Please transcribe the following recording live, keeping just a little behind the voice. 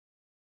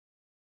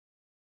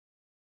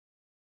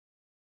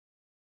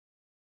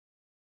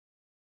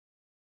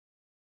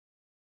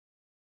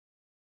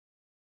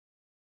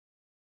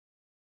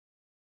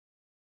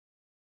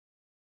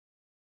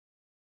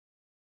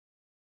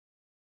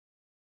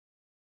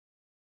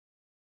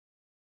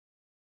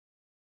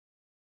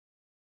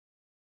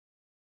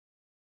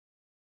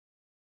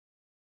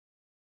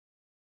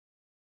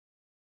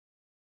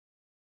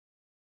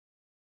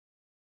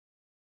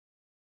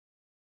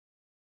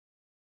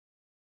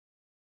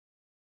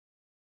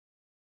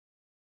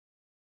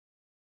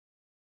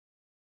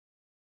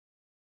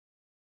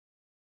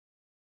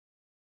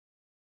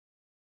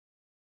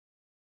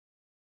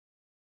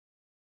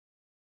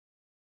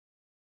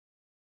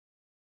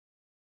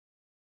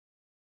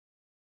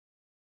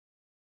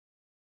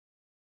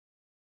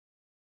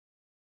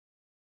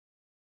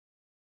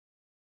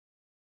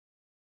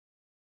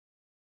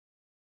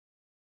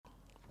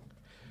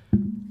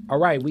All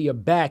right, we are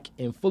back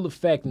in full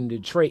effect in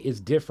Detroit is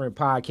Different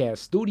podcast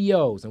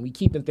studios, and we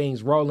keeping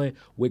things rolling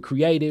with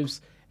creatives.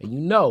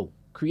 And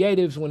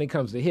creatives when it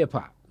comes to hip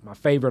hop, my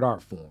favorite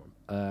art form.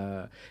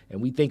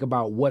 And we think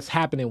about what's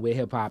happening with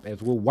hip hop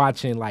as we're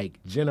watching like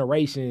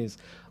generations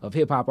of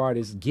hip hop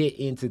artists get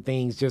into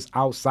things just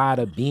outside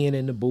of being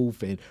in the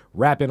booth and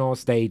rapping on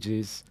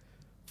stages.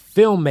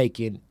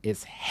 Filmmaking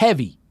is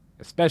heavy,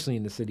 especially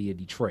in the city of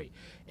Detroit.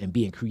 And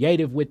being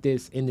creative with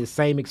this in this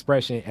same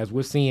expression as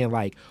we're seeing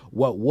like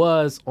what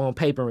was on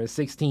paper in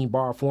 16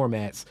 bar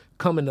formats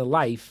coming to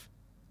life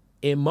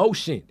in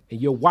motion,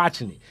 and you're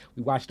watching it.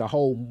 We watched the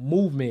whole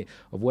movement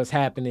of what's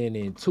happening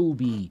in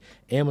Tubi,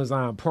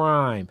 Amazon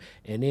Prime,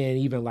 and then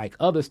even like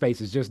other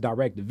spaces, just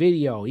direct to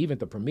video, even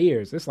the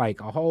premieres. It's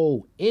like a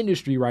whole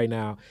industry right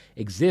now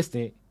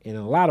existing. And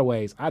in a lot of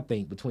ways, I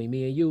think between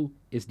me and you,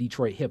 it's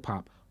Detroit hip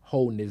hop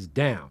holding this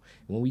down.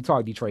 When we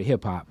talk Detroit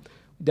hip hop,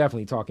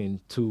 definitely talking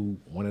to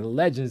one of the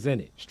legends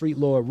in it, Street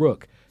Lord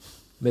Rook,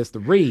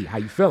 Mr. Reed. How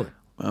you feeling?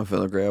 I'm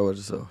feeling great. How about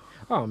yourself?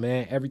 Oh,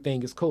 man,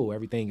 everything is cool.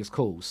 Everything is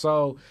cool.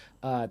 So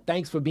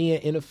thanks for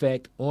being in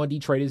effect on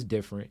Detroit is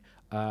Different.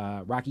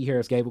 Rocky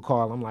Harris gave a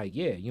call. I'm like,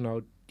 yeah,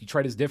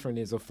 Detroit is Different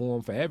is a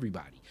forum for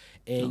everybody.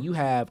 And you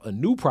have a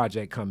new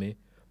project coming.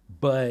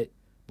 But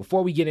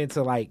before we get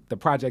into like the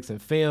projects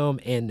and film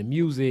and the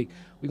music,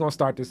 we're going to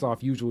start this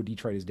off usual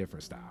Detroit is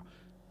Different style.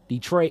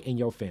 Detroit and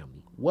your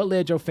family. What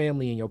led your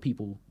family and your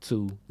people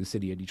to the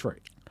city of Detroit?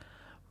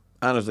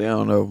 Honestly, I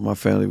don't know. My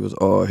family was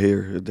all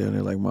here.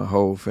 Then, like, my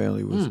whole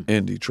family was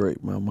in Detroit.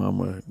 My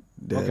mama,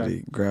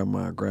 daddy,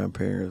 grandma,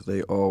 grandparents,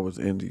 they all was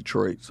in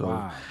Detroit.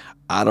 So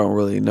I don't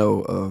really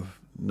know of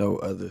no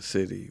other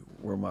city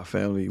where my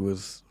family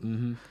was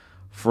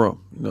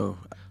from.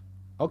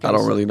 Okay, I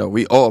don't really know.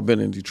 We all been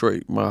in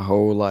Detroit my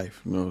whole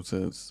life,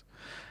 since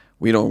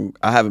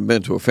I haven't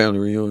been to a family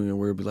reunion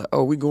where it'd be like,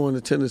 oh, we going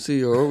to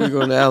Tennessee or we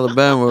going to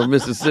Alabama or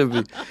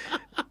Mississippi.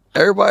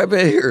 Everybody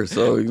been here.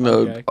 So,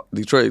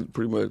 Detroit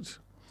pretty much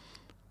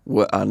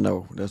what I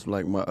know. That's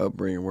like my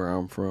upbringing, where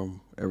I'm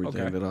from.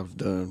 Everything that I've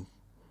done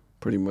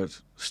pretty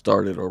much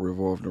started or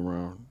revolved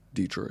around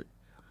Detroit.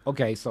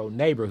 Okay, so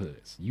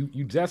neighborhoods. You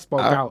just spoke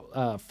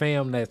out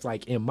fam that's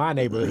like in my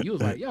neighborhood. You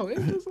was like, yo,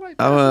 it's just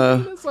like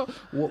so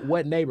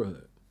what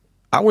neighborhood?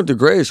 I went to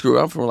grade school.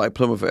 I'm from like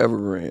Plymouth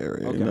Evergreen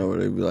area.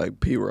 They'd be like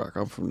P-Rock.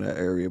 I'm from that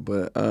area.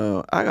 But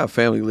I got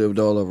family lived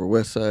all over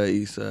West Side,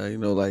 East Side.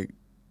 Like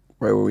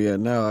right where we at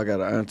now, I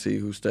got an auntie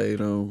who stayed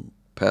on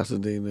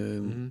Pasadena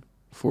and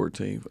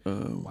 14th.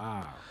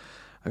 Wow.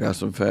 I got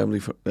some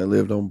family that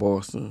lived on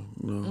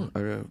Boston.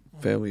 I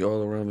got family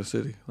all around the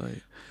city.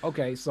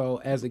 Okay, so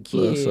as a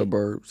kid,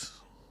 suburbs.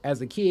 As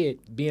a kid,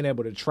 being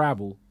able to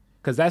travel,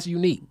 because that's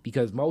unique.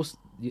 Because most,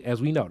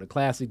 as we know, the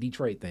classic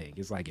Detroit thing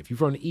is like if you're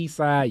from the East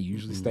Side, you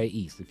usually stay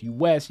east. If you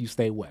west, you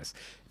stay west.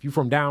 If you're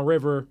from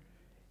downriver,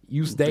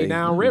 you stay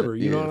downriver.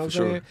 You know what I'm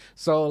saying? Sure.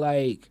 So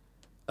like,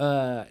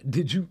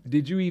 did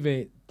you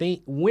even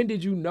think? When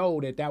did you know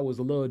that was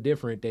a little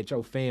different? That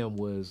your fam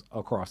was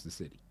across the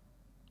city?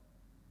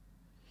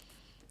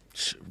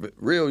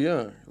 Real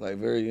young, like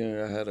very young.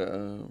 I had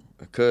a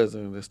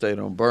cousin that stayed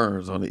on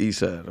Burns on the east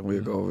side, and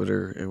we'd go over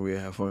there and we'd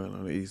have fun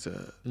on the east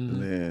side.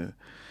 And then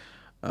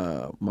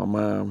my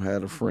mom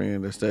had a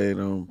friend that stayed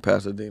on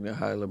Pasadena,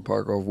 Highland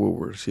Park off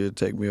Woodward. She'd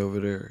take me over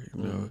there,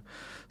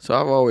 So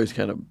I've always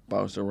kind of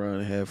bounced around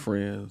and had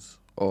friends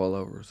all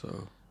over.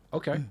 So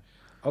okay.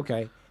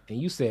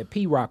 And you said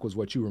P-Rock was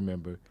what you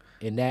remember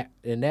in that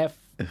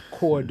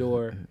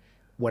corridor.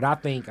 What I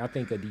think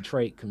of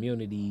Detroit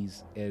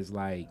communities as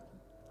like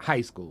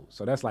high school.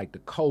 So that's like the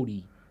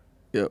Cody,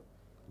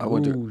 I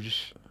went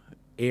Rouge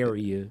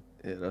area.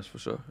 Yeah, that's for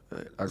sure.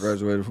 I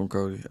graduated from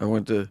Cody. I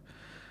went to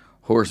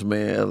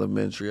Horseman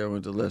Elementary. I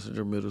went to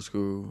Lessinger Middle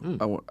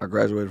School. I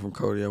graduated from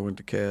Cody. I went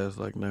to Cass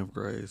like 9th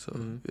grade.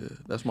 So yeah,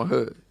 that's my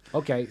hood.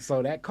 Okay,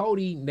 so that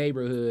Cody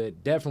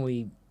neighborhood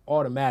definitely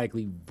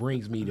automatically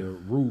brings me to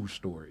Rouge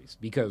stories,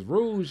 because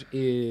Rouge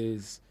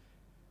is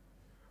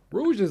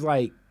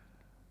like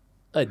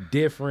a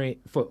different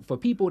for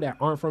people that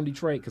aren't from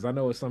Detroit, because I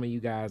know it's some of you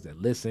guys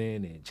that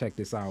listen and check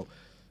this out.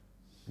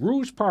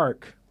 Rouge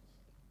Park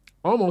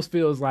almost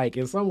feels like,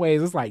 in some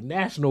ways, it's like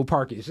national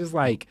park. It's just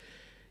like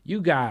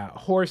you got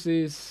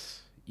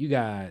horses, you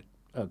got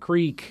a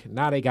creek.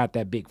 Now they got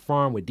that big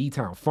farm with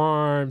D-Town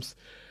Farms.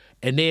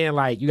 And then,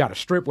 like, you got a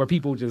strip where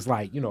people just,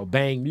 like,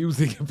 bang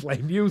music and play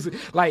music.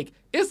 Like,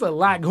 it's a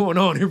lot going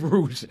on in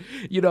Rouge,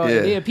 And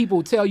then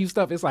people tell you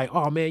stuff. It's like,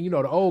 oh, man,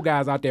 the old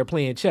guys out there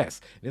playing chess.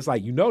 And it's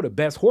like, the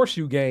best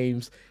horseshoe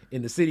games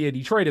in the city of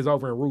Detroit is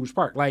over in Rouge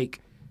Park.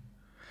 Like,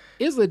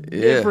 it's a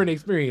different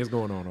experience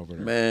going on over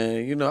there.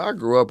 Man, I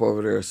grew up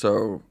over there,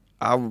 so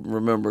I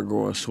remember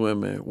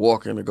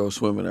walking to go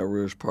swimming at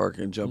Rouge Park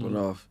and jumping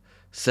off.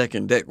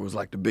 Second deck was,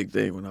 like, the big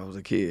thing when I was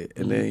a kid.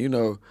 And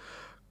then,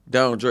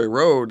 down Dre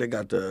Road, they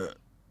got the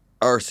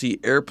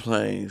RC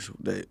airplanes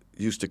that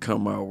used to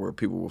come out where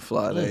people would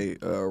fly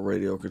their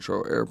radio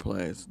control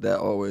airplanes. That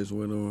always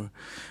went on.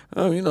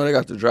 They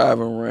got the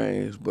driving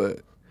range, but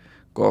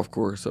golf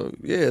course. So,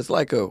 yeah, it's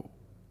like a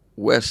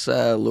West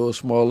Side, a little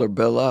smaller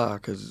Belle Isle,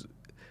 because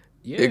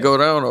it go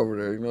down over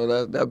there. You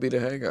know, that'd be the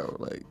hangout.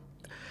 Like,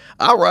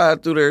 I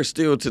ride through there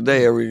still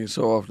today every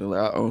so often.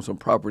 Like, I own some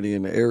property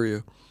in the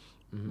area.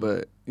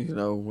 But, you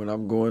know, when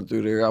I'm going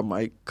through there, I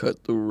might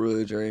cut through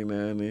Ridge every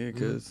now and then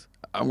because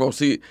I'm going to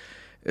see –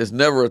 it's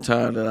never a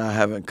time that I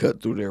haven't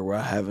cut through there where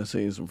I haven't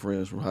seen some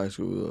friends from high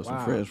school or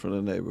some friends from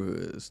the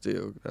neighborhood.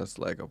 Still, that's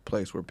like a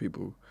place where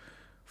people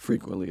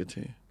frequently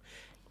attend.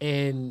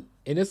 And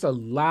it's a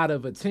lot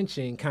of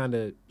attention kind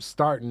of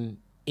starting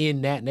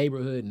in that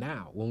neighborhood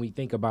now when we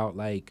think about,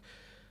 like,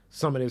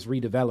 some of this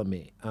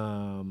redevelopment,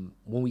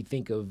 when we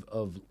think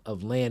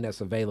of land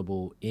that's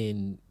available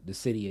in the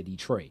city of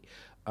Detroit.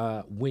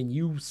 When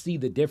you see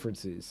the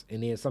differences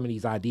and then some of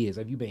these ideas,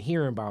 have you been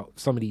hearing about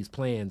some of these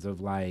plans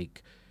of,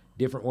 like,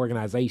 different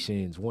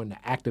organizations wanting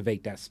to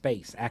activate that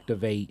space,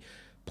 activate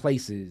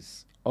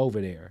places over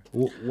there?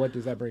 What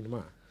does that bring to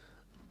mind?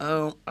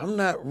 I'm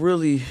not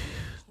really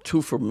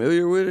too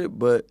familiar with it,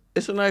 but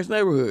it's a nice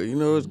neighborhood. You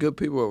know, it's good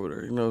people over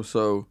there, you know,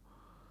 so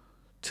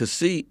to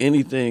see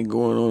anything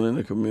going on in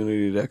the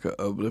community that could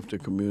uplift the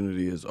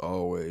community is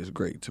always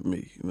great to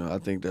me. You know, I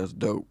think that's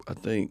dope. I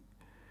think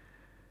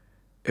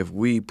if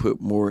we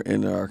put more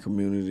into our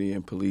community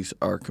and police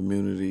our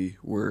community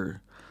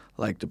where,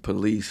 like, the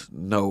police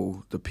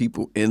know the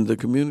people in the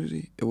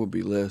community, it would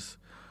be less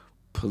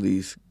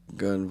police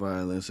gun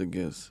violence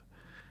against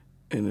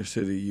inner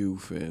city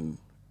youth and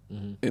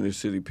inner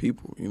city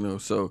people, you know.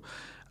 So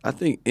I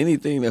think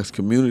anything that's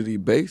community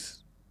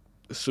based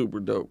is super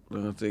dope.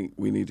 And I think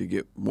we need to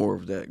get more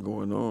of that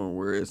going on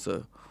where it's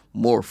a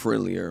more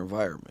friendlier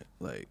environment.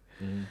 Like,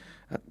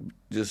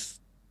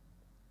 just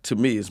to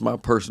me, it's my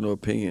personal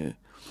opinion.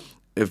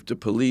 If the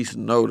police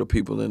know the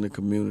people in the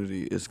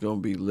community, it's going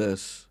to be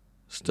less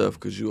stuff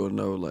because you'll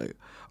know, like,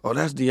 oh,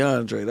 that's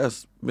DeAndre,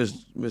 that's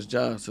Miss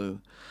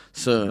Johnson's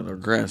son or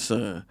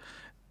grandson.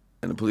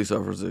 And the police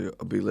officer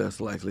will be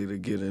less likely to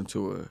get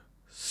into a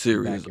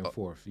serious back and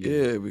forth.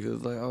 Yeah,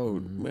 because, like,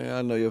 oh, man,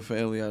 I know your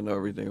family, I know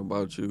everything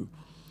about you.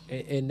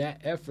 And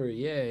that effort,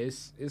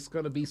 it's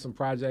going to be some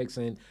projects,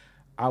 and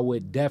I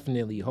would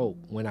definitely hope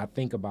when I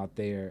think about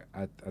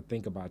I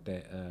think about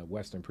that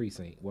Western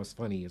Precinct. What's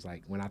funny is,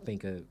 like, when I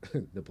think of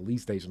the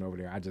police station over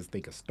there, I just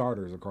think of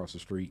starters across the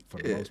street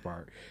for the most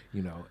part,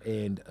 you know,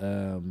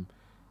 and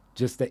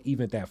just that,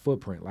 even that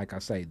footprint, like I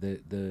say,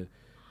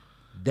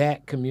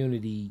 that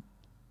community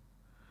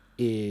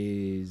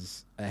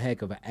is a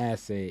heck of an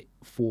asset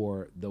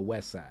for the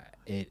West Side,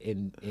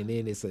 and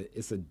then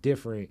it's a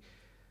different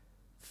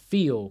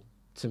feel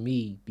to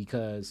me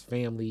because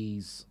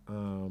families.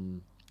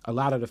 A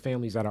lot of the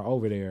families that are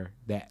over there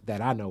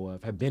that I know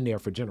of have been there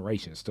for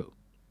generations too.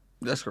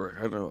 That's correct.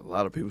 I know a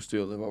lot of people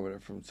still live over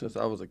there since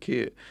I was a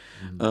kid.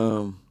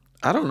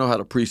 I don't know how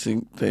the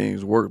precinct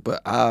things work,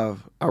 but I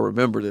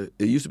remember that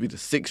it used to be the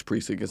 6th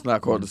precinct. It's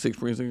not called the 6th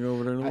precinct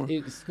over there anymore.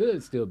 It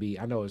could still be.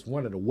 I know it's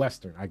one of the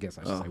Western. I guess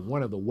I should say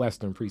one of the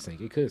Western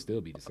precinct. It could still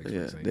be the 6th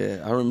precinct.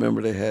 Yeah, I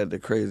remember they had the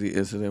crazy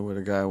incident where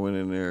the guy went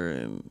in there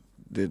and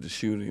did the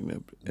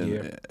shooting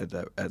at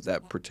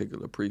that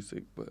particular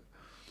precinct, but.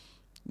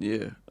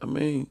 Yeah, I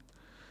mean,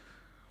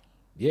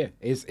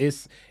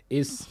 it's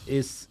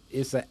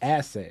an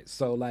asset.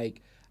 So,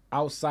 like,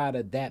 outside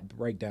of that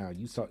breakdown,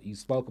 you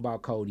spoke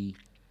about Cody,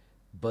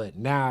 but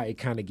now it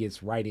kind of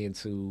gets right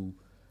into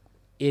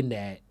in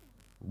that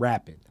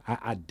rapping.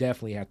 I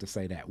definitely have to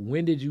say that.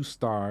 When did you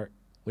start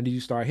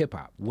hip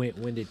hop?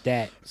 When did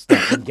that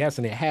start? I'm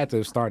guessing it had to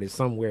have started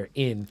somewhere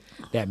in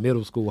that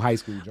middle school, high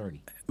school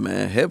journey.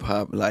 Man, hip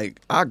hop,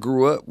 like, I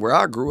grew up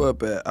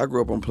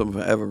on Plymouth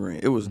and Evergreen.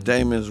 It was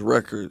Damon's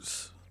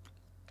Records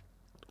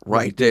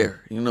right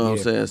there. You know what I'm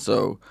saying?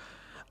 So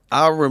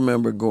I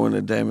remember going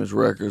to Damon's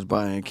Records,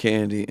 buying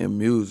candy and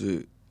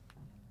music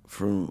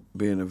from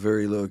being a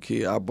very little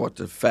kid. I bought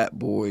the Fat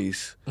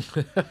Boys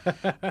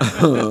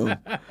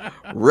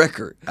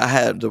record. I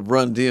had the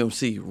Run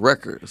DMC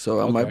record,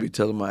 so I might be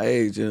telling my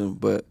age,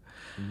 but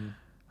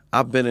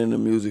I've been into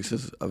music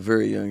since a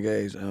very young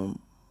age. I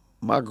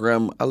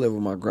live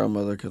with my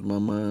grandmother because my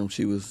mom,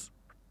 she was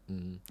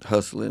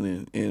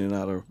hustling in and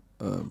out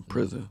of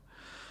prison.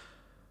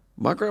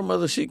 My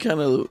grandmother, she kind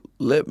of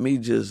let me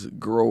just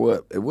grow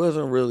up. It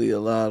wasn't really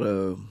a lot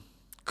of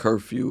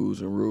curfews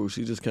and rules.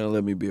 She just kind of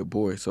let me be a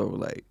boy. So,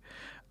 like,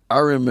 I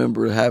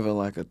remember having,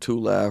 like, a 2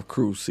 Live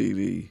Crew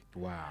CD.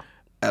 Wow.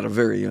 At a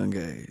very young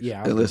age.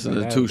 Yeah, and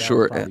listening to Too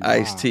Short and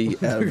Ice-T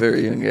at a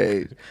very young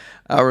age.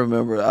 I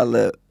remember I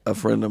let a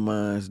friend of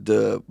mine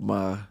dub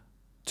my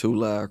 2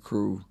 Live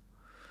Crew,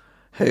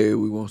 "Hey,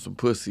 we want some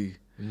pussy."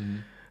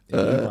 He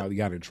probably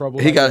got in trouble.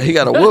 He got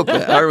a whooping.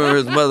 I remember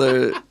his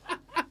mother,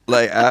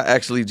 like, I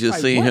actually just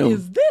seen him. What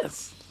is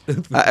this?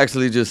 I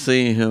actually just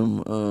seen him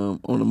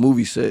on a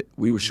movie set.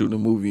 We were shooting a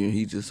movie, and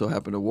he just so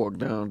happened to walk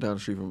down the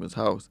street from his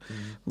house.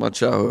 My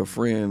childhood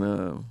friend,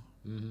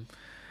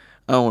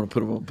 I don't want to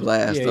put him on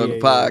blast on the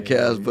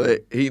podcast,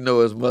 but he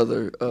know his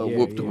mother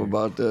whooped him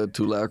about the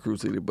 2 Live Crew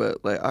CD.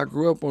 But, like, I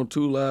grew up on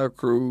 2 Live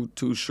Crew,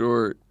 Too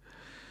Short,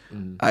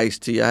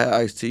 Ice-T. I had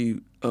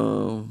Ice-T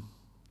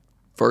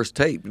first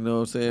tape, you know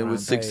what I'm saying, with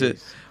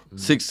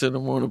 6 in the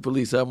morning,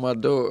 police at my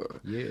door.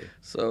 Yeah.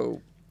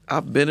 So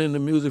I've been in the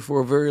music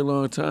for a very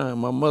long time.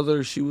 My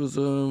mother, she was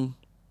a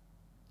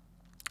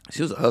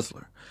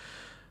hustler.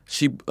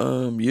 She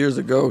years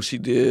ago she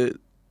did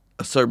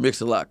a Sir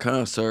Mix-a-Lot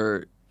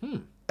concert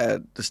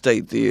at the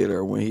State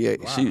Theater when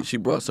she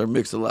brought Sir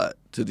Mix-a-Lot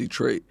to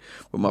Detroit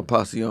with my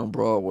posse on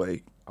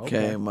Broadway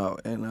came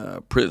out,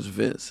 and Prince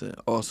Vincent,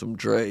 Awesome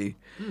Dre,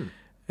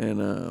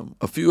 and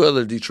a few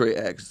other Detroit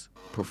acts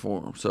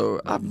performed. So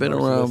like I've been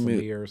around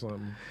me or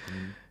something.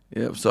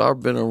 Yeah, so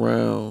I've been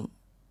around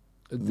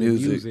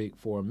music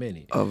for a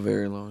minute, a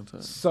very long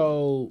time.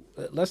 So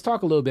let's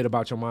talk a little bit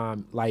about your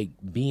mom, like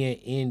being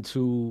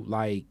into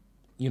like,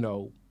 you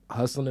know,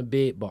 hustling a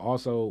bit, but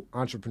also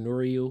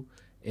entrepreneurial,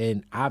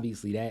 and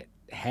obviously that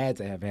had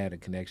to have had a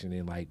connection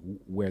in like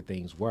where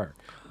things were.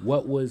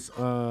 What was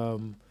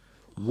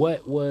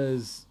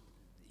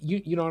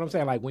you know what I'm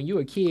saying? Like when you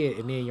were a kid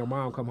and then your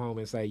mom come home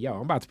and say, "Yo,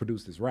 I'm about to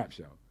produce this rap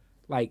show."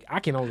 Like I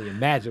can only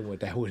imagine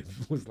what that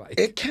was like.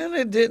 It kind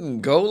of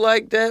didn't go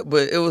like that,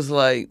 but it was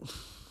like,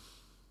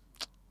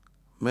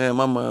 man,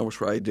 my mind was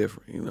probably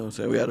different. You know what I'm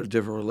saying? We had a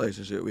different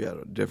relationship. We had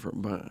a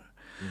different bond.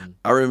 Mm-hmm.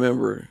 I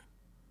remember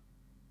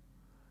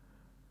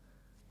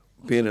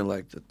being in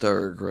like the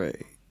 3rd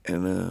grade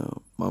and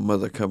my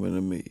mother coming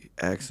to me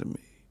asking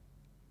me,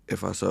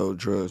 if I sold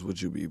drugs,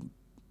 would you be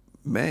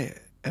mad?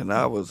 And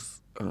I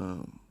was,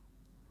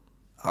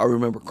 I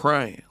remember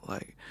crying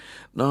like,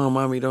 no,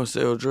 mommy, don't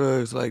sell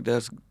drugs. Like,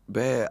 that's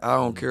bad. I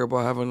don't care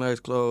about having nice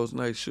clothes,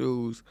 nice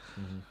shoes.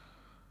 Mm-hmm.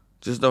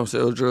 Just don't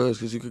sell drugs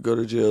because you could go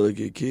to jail or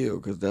get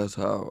killed, because that's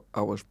how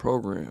I was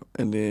programmed.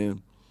 And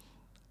then,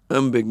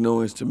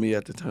 unbeknownst to me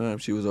at the time,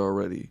 she was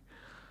already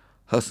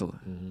hustling.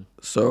 Mm-hmm.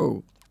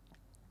 So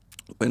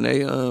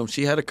when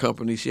she had a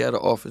company, she had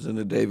an office in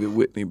the David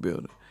Whitney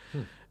building.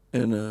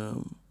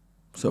 And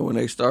so when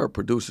they started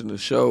producing the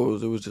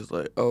shows, it was just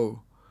like,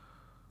 oh,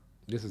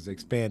 this is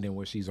expanding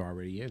what she's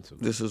already into.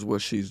 This is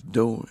what she's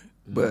doing.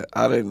 Mm-hmm. But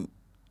I didn't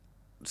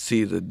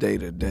see the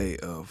day-to-day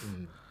of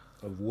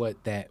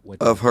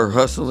her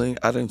hustling.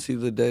 I didn't see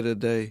the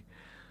day-to-day,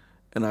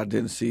 and I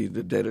didn't see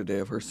the day-to-day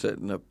of her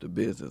setting up the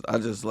business. I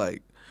just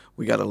like,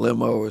 we got a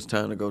limo, it's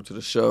time to go to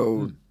the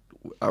show.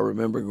 I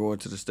remember going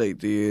to the State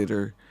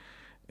Theater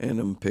and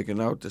them picking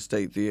out the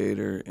State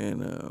Theater,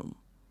 and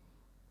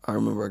I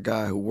remember a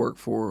guy who worked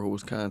for her who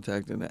was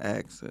contacting the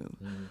acts and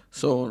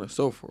so on and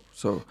so forth.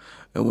 So,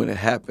 and when it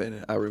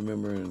happened, I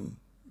remember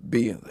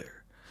being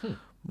there.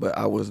 But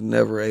I was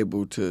never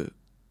able to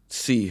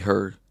see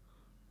her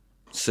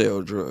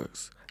sell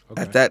drugs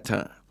at that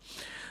time.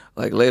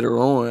 Like later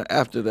on,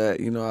 after that,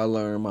 you know, I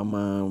learned my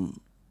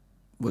mom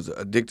was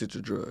addicted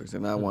to drugs,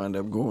 and I wound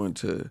up going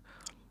to,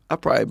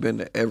 I've probably been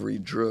to every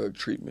drug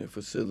treatment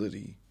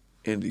facility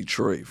in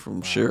Detroit,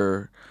 from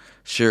Share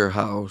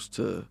House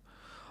to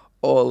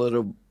all of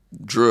the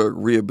drug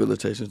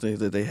rehabilitation things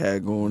that they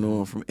had going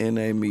on, from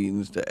NA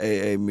meetings to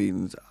AA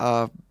meetings.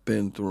 I've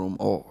been through them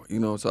all, you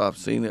know, so I've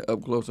seen it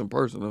up close and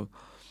personal,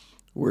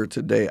 where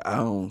today I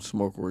don't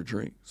smoke or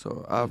drink.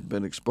 So I've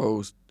been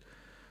exposed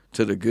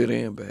to the good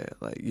and bad.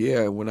 Like,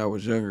 yeah, when I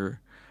was younger,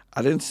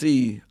 I didn't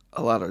see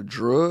a lot of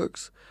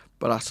drugs,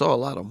 but I saw a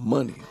lot of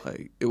money.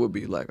 Like, it would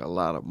be like a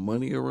lot of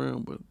money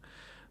around, but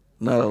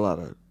not a lot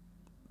of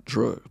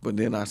drugs. But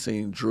then I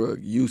seen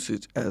drug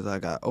usage as I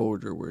got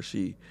older, where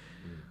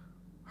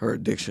her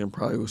addiction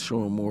probably was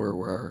showing more,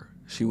 where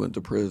she went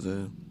to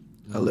prison.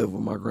 I lived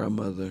with my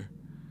grandmother,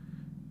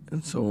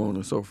 and so on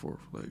and so forth.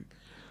 Like,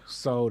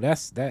 so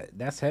that's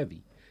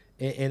heavy,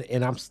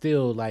 and I'm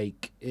still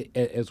like,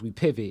 as we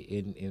pivot,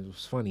 and it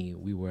was funny.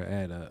 We were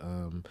at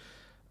an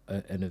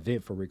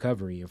event for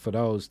recovery, and for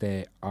those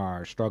that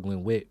are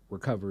struggling with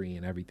recovery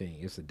and everything,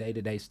 it's a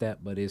day-to-day step,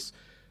 but it's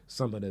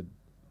some of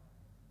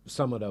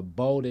the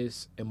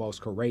boldest and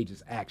most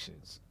courageous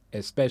actions,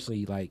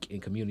 especially like in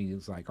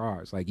communities like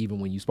ours. Like even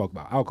when you spoke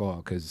about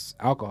alcohol, because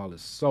alcohol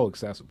is so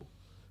accessible.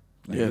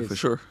 Like, yeah, for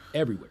sure.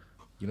 Everywhere.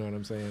 You know what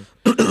I'm saying?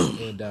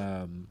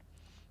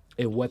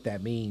 And what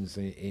that means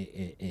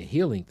in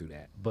healing through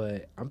that.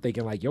 But I'm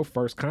thinking like your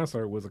first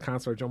concert was a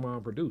concert your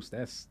mom produced.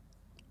 That's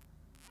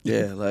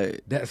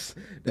like that's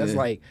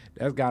like,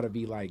 that's got to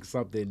be like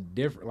something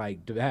different.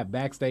 Like to have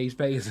backstage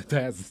pays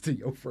attached to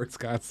your first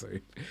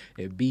concert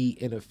and be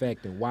in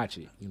effect and watch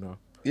it. You know.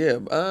 Yeah,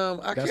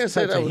 I can't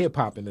say that was hip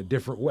hop in a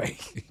different way.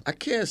 I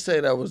can't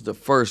say that was the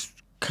first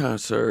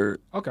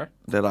concert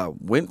that I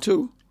went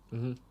to,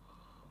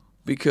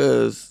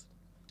 because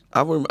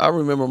I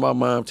remember my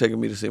mom taking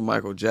me to see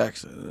Michael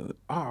Jackson.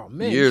 Oh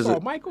man, you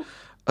saw Michael?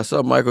 I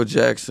saw Michael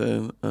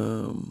Jackson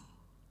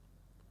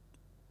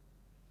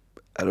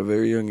at a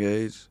very young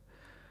age.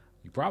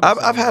 You probably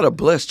I've had a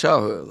blessed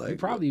childhood. Like, you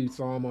probably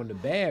saw him on the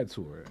Bad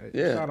tour.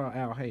 Yeah. Shout out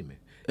Al Heyman.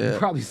 Yeah. You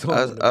probably saw him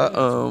on the Bad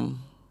tour.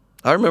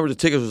 I remember the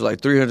tickets was like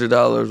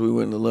 $300. We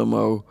went in the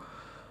limo,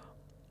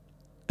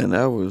 and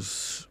that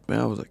was,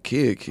 man, I was a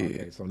kid.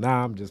 Okay, so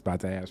now I'm just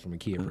about to ask from a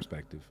kid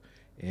perspective,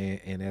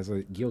 and as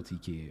a guilty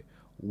kid,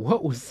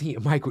 what was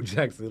seeing Michael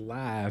Jackson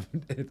live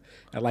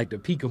at like the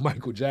peak of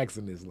Michael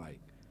Jackson is like?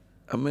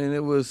 I mean,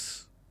 it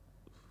was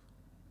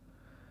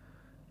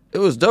It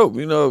was dope.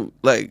 You know,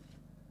 like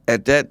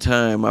at that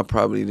time, I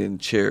probably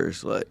didn't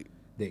cherish like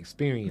the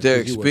experience. Their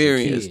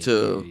experience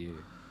to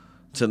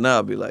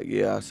now be like,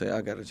 yeah,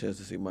 I got a chance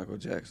to see Michael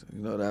Jackson.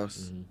 You know, that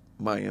was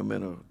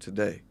monumental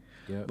today.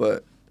 Yep.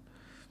 But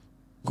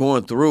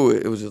going through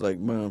it, it was just like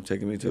mom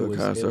taking me to a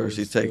concert.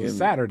 She's taking it was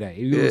Saturday.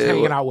 You was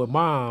hanging out with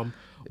mom.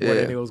 More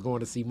than it was going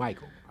to see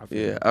Michael.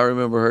 I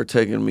remember her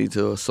taking me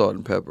to a Salt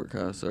and Pepper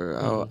concert.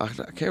 I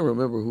can't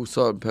remember who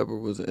Salt and Pepper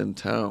was in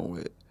town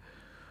with,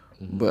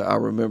 but I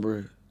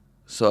remember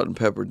Salt and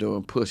Pepper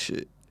doing Push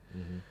It.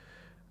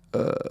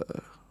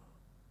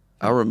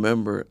 I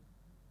remember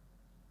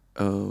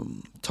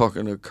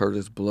talking to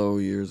Curtis Blow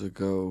years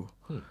ago.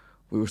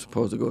 We were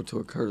supposed to go to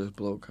a Curtis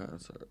Blow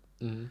concert.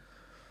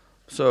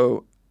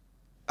 So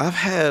I've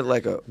had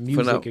like a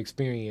music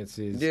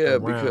experiences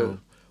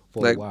around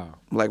for a while.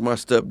 Like my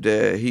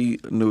stepdad, he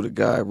knew the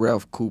guy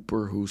Ralph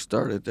Cooper who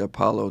started the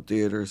Apollo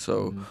Theater.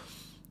 So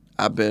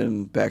I've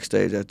been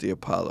backstage at the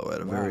Apollo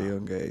at a very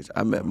young age.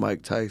 I met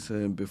Mike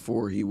Tyson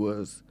before he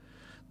was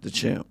the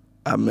champ.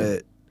 I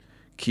met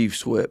Keith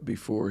Sweat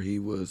before he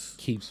was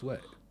Keith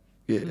Sweat.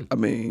 Yeah, I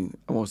mean,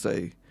 I won't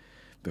say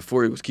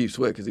before he was Keith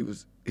Sweat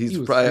because he's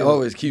probably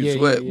always Keith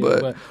Sweat,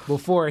 but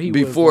before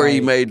he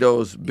made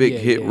those big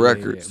hit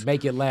records,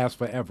 Make It Last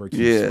Forever.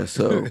 Keith Sweat.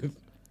 So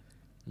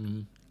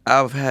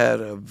I've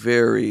had a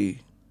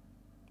very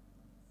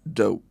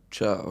dope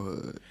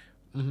childhood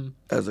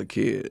as a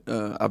kid.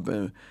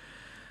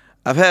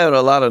 I've had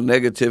a lot of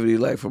negativity,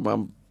 like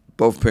from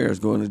both parents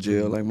going to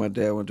jail. Like my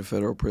dad went to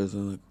federal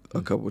prison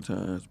a couple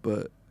times,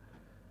 but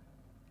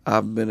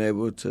I've been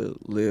able to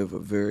live a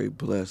very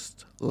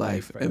blessed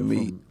life and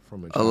meet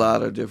a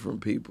lot of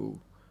different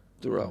people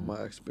throughout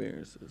my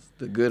experiences,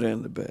 the good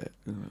and the bad.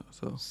 You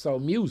know, so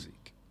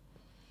music.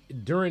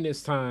 During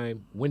this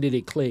time, when did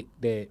it click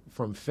that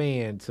from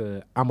fan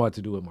to I'm about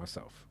to do it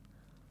myself?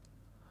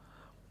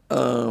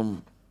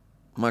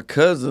 My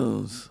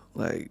cousins,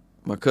 like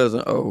my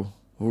cousin O,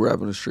 who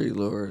rapping the Street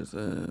Lords,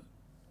 and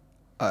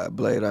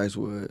Blade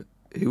Icewood.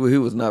 He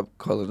was not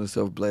calling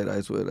himself Blade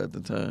Icewood at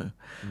the time.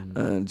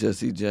 And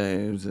Jesse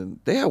James, and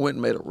they had went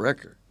and made a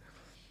record.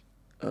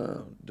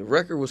 The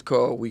record was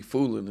called We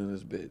Foolin' in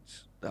This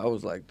Bitch. That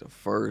was like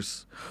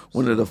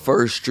one of the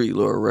first Street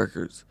Lord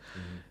records.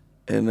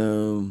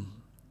 And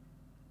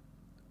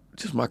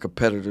just my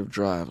competitive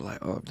drive, like,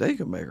 oh, if they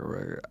can make a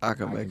record, I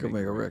can make a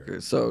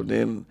record. So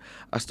then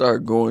I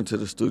started going to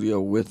the studio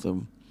with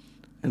them,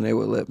 and they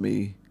would let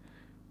me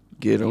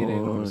get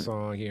on the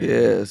song here.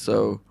 Yeah,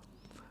 so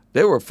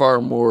they were far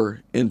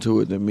more into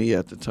it than me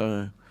at the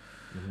time.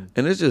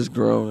 And it's just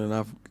grown, and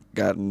I've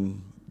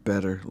gotten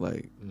better.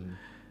 Like,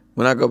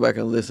 when I go back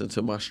and listen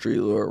to my Street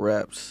Lord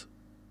raps.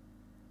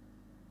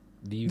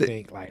 Do you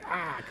think, like,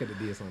 I could have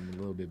did something a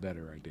little bit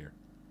better right there?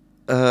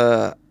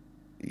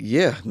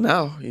 Yeah,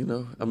 now, you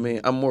know, I mean,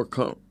 I'm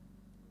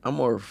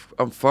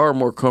far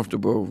more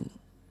comfortable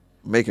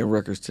making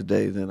records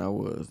today than I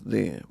was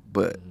then.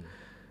 But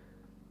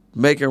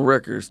making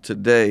records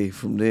today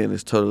from then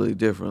is totally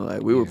different.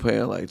 Like, we were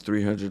paying like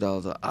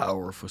 $300 an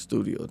hour for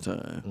studio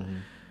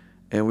time.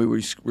 And we were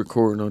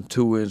recording on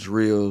 2-inch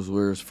reels,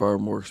 where it's far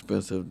more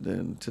expensive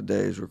than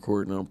today's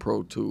recording on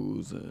Pro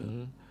Tools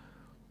and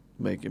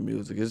making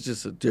music. It's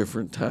just a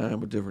different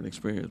time, a different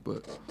experience.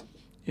 But,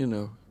 you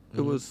know,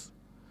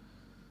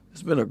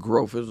 it's been a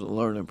growth. It was a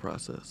learning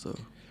process. So,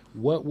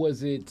 what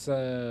was it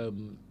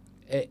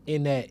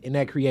in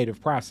that creative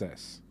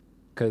process?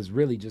 Because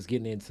really just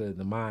getting into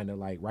the mind of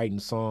like writing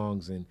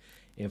songs and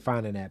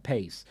finding that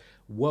pace.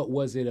 What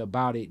was it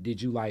about it?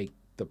 Did you like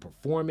the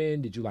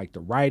performing? Did you like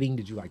the writing?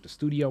 Did you like the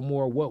studio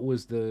more? What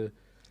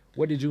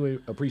did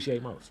you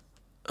appreciate most?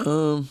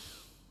 I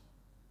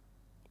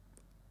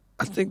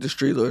think the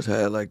Street Lords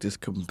had like this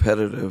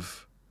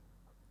competitive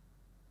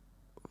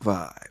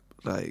vibe.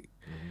 Like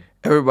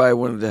everybody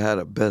wanted to have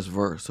the best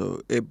verse,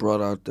 so it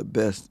brought out the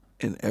best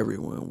in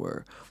everyone.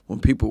 Where when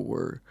people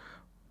were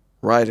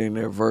writing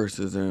their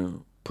verses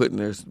and putting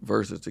their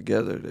verses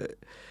together, that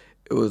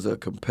it was a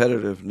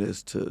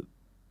competitiveness to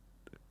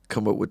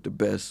come up with the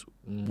best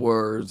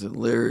words and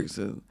lyrics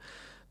and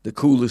the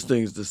coolest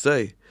things to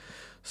say.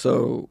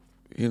 So,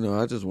 you know,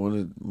 I just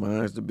wanted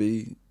mine to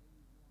be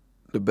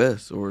the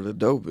best or the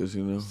dopest,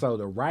 you know. So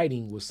the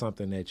writing was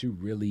something that you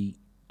really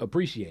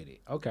appreciated.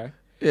 Okay.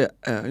 Yeah,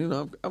 you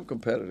know, I'm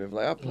competitive.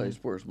 Like, I played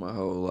sports my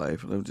whole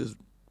life, and I'm just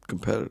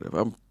competitive.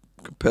 I'm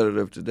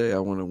competitive today. I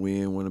want to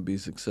win, want to be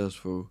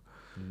successful.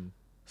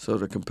 So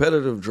the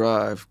competitive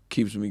drive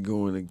keeps me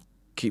going and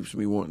keeps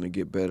me wanting to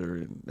get better,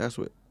 and that's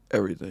what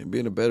everything.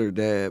 Being a better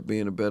dad,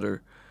 being a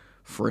better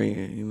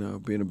friend, you know,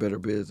 being a better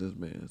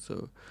businessman.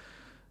 So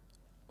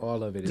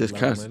all of it is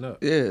leveling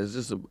up. Yeah,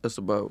 it's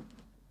about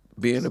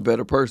being a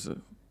better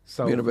person,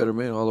 being a better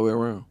man all the way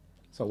around.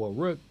 So what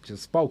Rook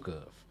just spoke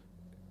of,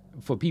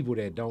 for people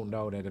that don't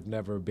know, that have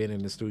never been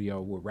in the studio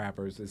with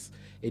rappers,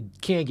 it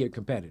can get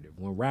competitive.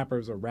 When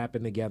rappers are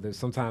rapping together,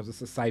 sometimes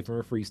it's a cipher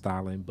and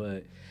freestyling,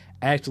 but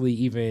actually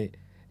even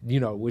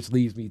which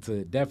leads me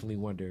to definitely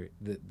wonder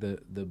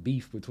the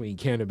beef between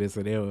Cannabis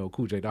and LL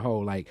Cool J. The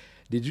whole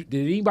did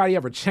anybody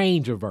ever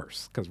change a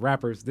verse? Because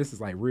rappers, this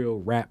is like real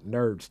rap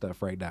nerd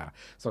stuff right now.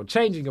 So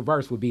changing a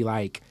verse would be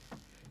like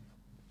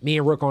me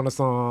and Rook on a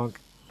song.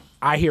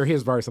 I hear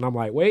his verse and I'm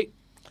like, wait.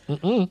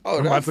 I'm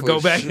about to go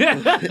back. Sure.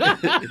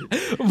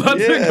 I'm about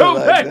to go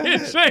back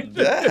and change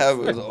that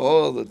happens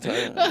all the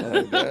time.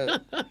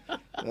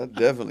 That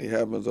definitely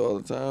happens all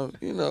the time.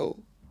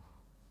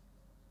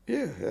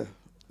 Yeah.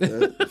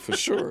 For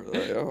sure.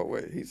 Oh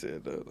wait, he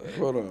said that.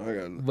 Hold on, I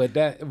got.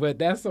 But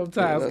that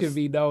sometimes can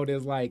be known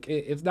as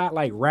it's not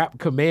like rap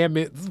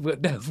commandments,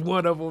 but that's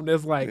one of them.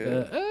 That's like,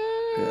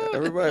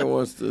 everybody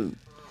wants to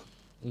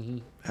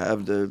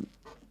have the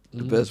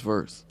best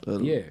verse.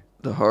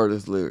 The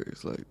hardest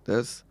lyrics.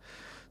 That's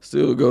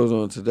still goes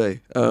on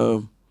today.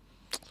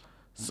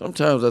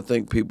 Sometimes I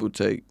think people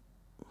take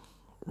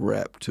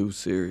rap too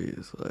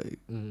serious.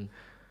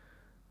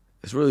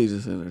 It's really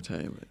just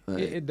entertainment.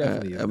 It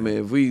definitely is. I mean,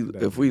 if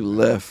we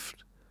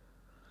left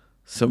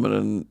some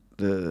of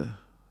the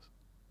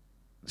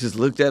just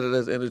looked at it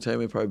as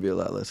entertainment, probably be a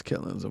lot less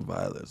killings and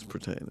violence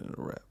pertaining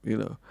to rap.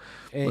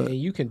 And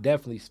you can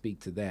definitely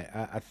speak to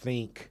that. I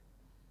think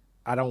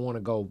I don't want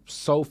to go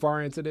so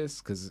far into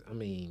this because I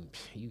mean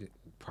you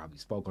probably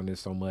spoke on this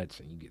so much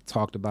and you get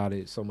talked about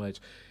it so much,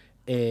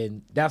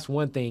 and that's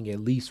one thing at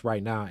least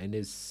right now in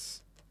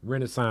this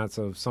renaissance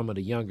of some of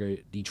the younger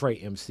Detroit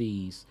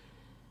MCs.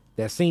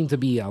 That seem to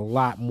be a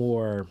lot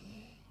more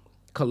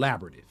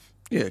collaborative.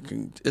 Yeah,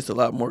 it's a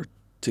lot more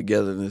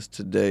togetherness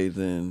today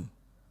than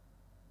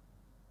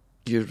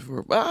years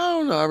before. But I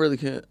don't know. I really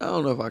can't. I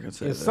don't know if I can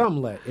say that.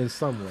 In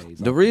some ways.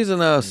 The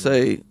reason I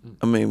say,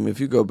 I mean, if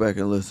you go back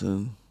and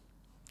listen,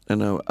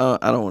 and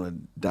I don't want to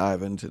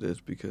dive into this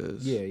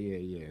because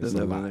it's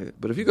a lot.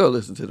 But if you go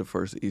listen to the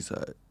first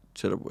Eastside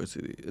Cheddar Boy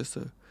CD, it's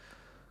a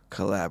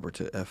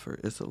collaborative effort.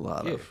 It's a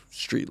lot of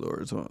street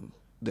lords on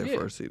their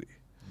first CD.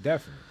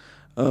 Definitely.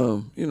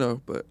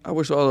 But I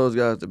wish all those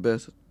guys the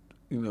best.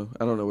 I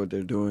don't know what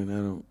they're doing. I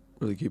don't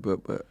really keep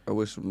up, but I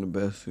wish them the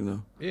best. Yeah,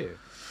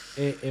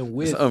 and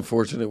with it's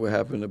unfortunate what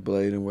happened to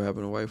Blade and what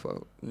happened to White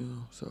Folk.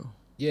 So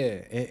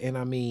yeah, and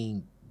I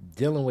mean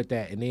dealing with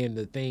that, and then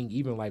the thing,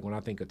 even like when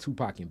I think of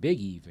Tupac and Biggie,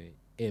 even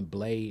and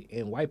Blade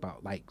and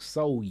Wipeout,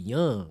 so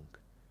young,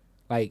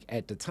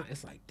 at the time,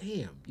 it's like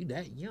damn, you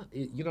that young.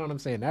 You know what I'm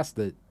saying? That's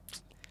the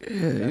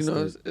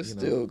it's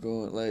still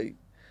going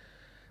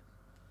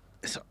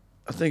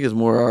I think it's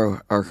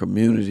more our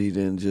community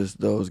than just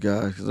those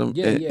guys. Cause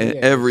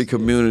in every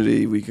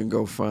community, we can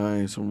go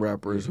find some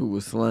rappers who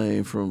was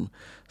slain, from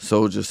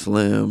Soulja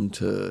Slim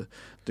to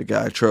the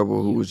guy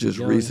Trouble, who was just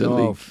Young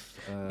recently Dolph,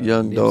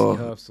 Young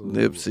Dolph,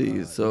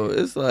 Nipsey. So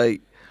it's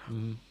like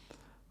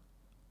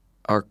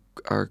our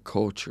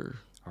culture.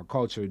 Our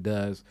culture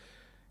does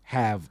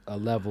have a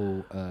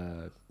level,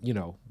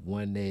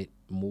 one that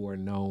more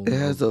known. It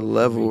has a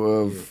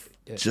level of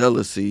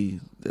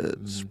jealousy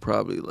that's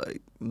probably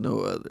like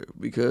no other,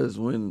 because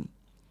when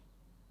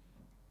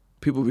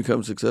people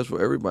become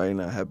successful, everybody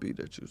not happy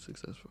that you're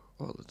successful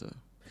all the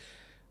time.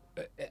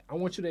 I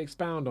want you to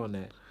expound on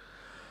that.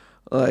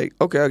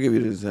 Okay, I'll give you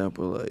an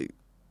example.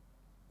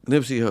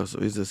 Nipsey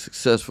Hussle, he's a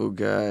successful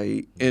guy.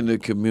 He in the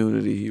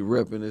community, he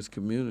repping his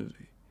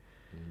community.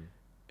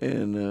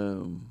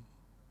 And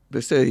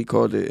they say he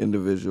called the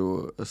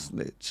individual a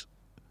snitch.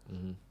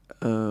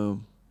 To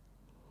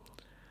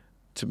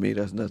me,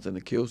 that's nothing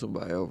to kill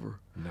somebody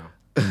over. No.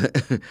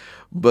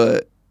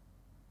 But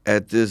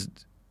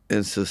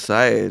in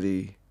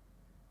society,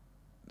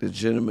 the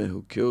gentleman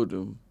who killed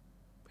him,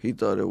 he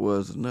thought it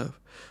was enough.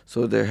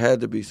 So there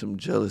had to be some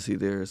jealousy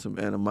there, some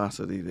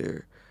animosity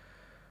there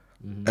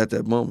at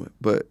that moment.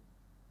 But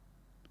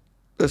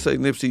let's say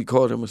Nipsey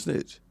called him a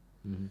snitch.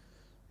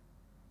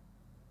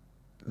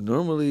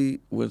 Normally,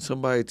 when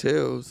somebody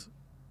tells,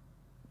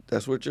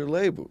 that's what you're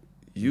labeled.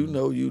 You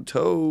know you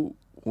told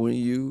when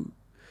you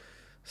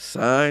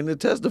signed to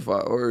testify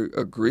or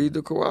agreed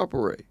to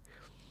cooperate.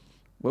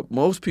 What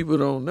most people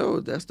don't know,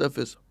 that stuff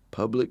is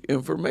public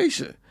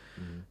information.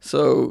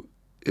 So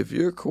if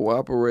you're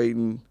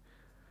cooperating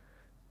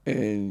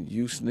and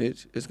you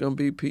snitch, it's going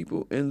to be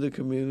people in the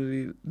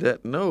community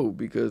that know,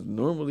 because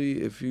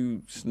normally if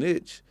you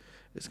snitch,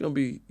 it's going to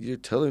be you're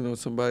telling on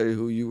somebody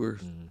who you were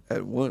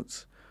at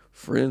once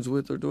friends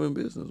with or doing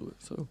business with.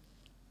 So,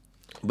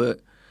 but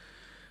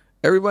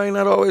everybody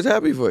not always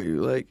happy for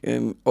you.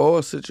 In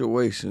all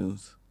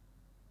situations,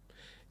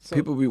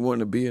 people be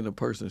wanting to be in a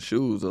person's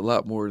shoes a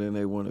lot more than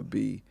they want to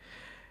be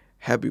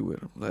happy with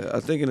them. I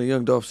think in a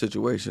Young Dolph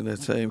situation, that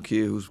same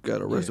kid who's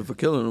got arrested for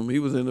killing him, he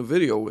was in the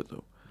video with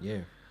them.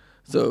 Yeah.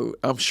 So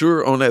I'm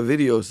sure on that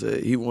video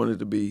said he wanted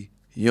to be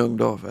Young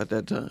Dolph at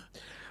that time.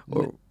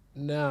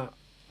 Now,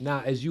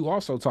 as you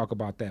also talk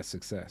about that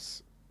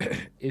success,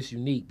 it's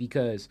unique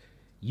because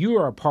you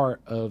are a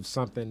part of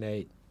something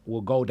that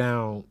will go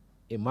down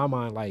in my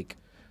mind like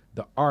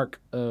the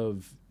arc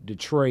of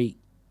Detroit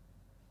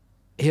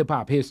hip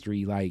hop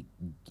history.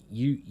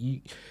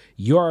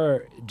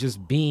 You're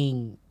just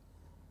being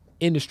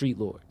in the street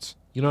lords.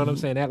 You know what I'm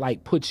saying? That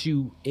like puts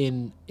you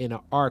in an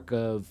arc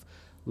of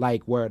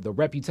like where the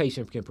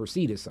reputation can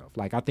precede itself.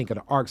 Like I think of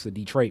the arcs of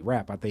Detroit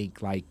rap. I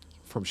think like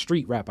from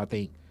street rap, I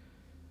think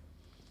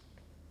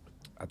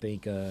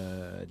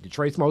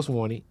Detroit's Most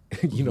Wanted,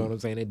 you know what I'm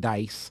saying, and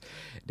Dice.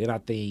 Then I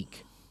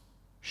think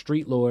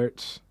Street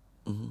Lords,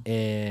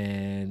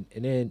 and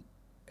then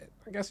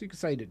I guess you could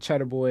say the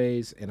Cheddar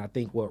Boys, and I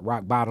think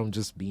Rock Bottom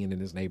just being in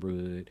this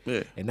neighborhood.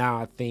 Yeah. And now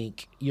I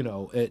think, you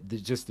know,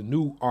 just the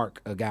new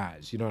arc of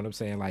guys, you know what I'm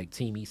saying, like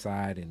Team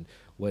Eastside and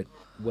what,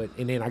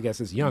 and then I guess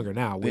it's younger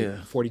now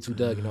with 42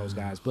 Doug and those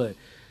guys.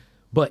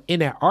 But in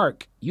that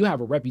arc, you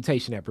have a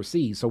reputation that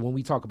precedes. So when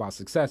we talk about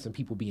success and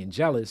people being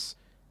jealous,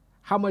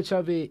 how much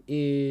of it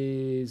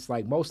is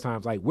like most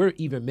times like we're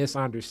even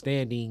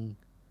misunderstanding,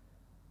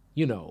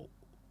 you know,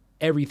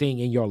 everything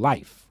in your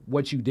life,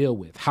 what you deal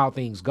with, how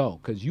things go.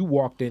 Because you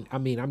walked in, I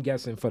mean, I'm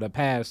guessing for the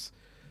past,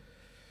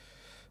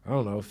 I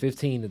don't know,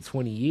 15 to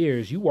 20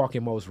 years, you walk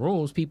in most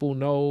rooms, people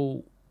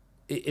know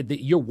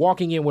you're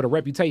walking in with a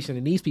reputation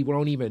and these people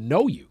don't even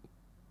know you.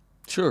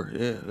 Sure,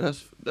 yeah,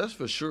 that's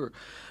for sure.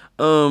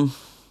 How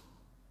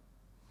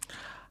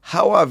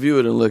I view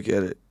it and look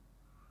at it,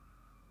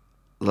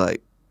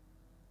 like,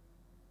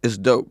 it's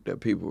dope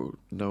that people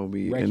know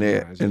me and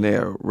they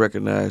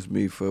recognize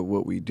me for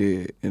what we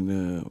did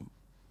and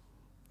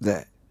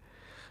that.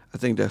 I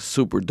think that's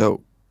super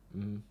dope.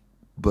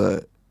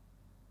 But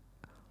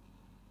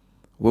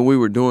when we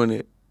were doing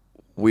it,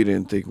 we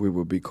didn't think we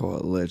would be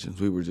called legends.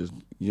 We were just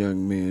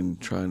young men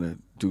trying to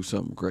do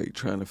something great,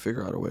 trying to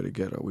figure out a way to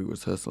get out. We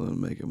was hustling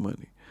and making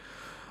money.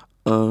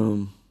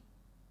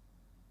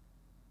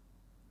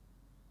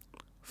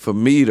 For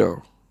me,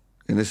 though,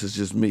 and this is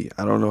just me,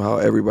 I don't know how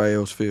everybody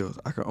else feels.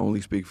 I can only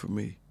speak for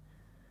me.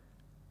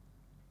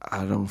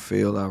 I don't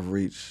feel I've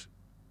reached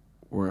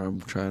where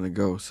I'm trying to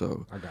go.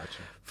 So I got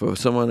you. For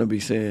someone to be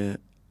saying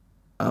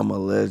I'm a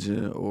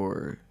legend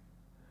or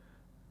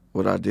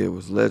what I did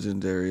was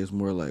legendary, it's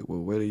more like, well,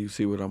 where do you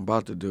see what I'm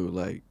about to do?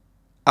 Like,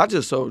 I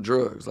just sold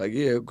drugs. Like,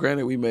 yeah,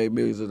 granted, we made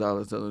millions of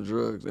dollars selling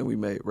drugs and we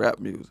made rap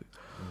music.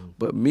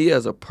 But me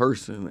as a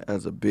person,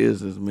 as a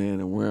businessman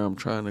and where I'm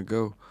trying to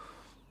go,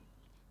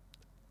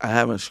 I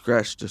haven't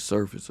scratched the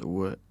surface of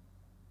what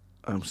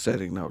I'm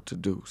setting out to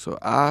do. So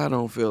I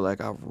don't feel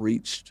like I've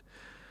reached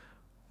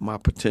my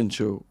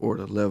potential or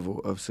the level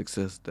of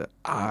success that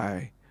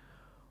I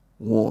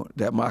want,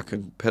 that my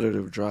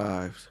competitive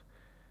drive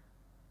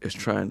is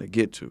trying to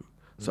get to.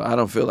 So I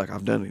don't feel like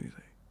I've done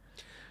anything.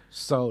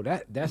 So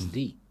that's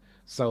deep.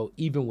 So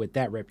even with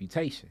that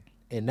reputation,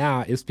 and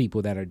now it's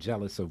people that are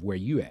jealous of where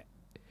you at,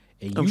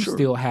 and you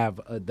still have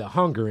the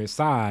hunger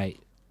inside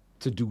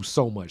to do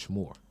so much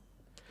more.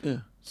 Yeah.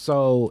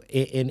 So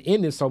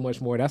in this so much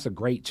more, that's a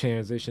great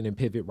transition and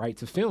pivot right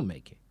to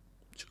filmmaking.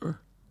 Sure.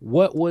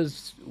 What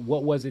was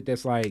it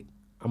that's like,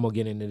 I'm gonna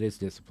get into this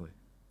discipline?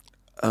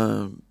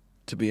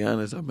 To be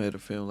honest, I made a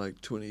film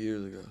like 20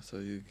 years ago, so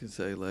you can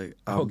say like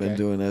I've been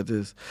doing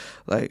that.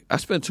 Like I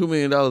spent $2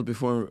 million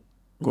before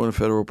going to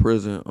federal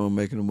prison on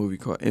making a movie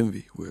called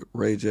Envy with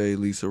Ray J,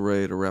 Lisa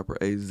Ray, the rapper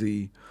AZ,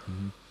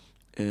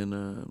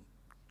 and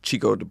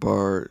Chico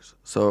DeBarge.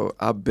 So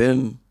I've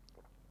been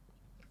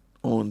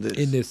on this.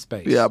 In this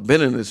space. Yeah, I've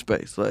been in this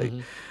space. Like,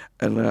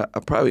 and I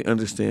probably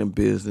understand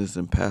business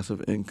and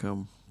passive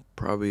income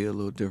probably a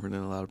little different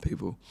than a lot of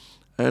people.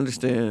 I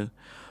understand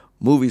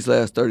movies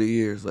last 30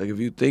 years. Like, if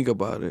you think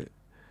about it,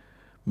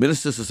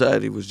 Menace to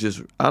Society was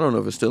just, I don't know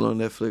if it's still on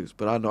Netflix,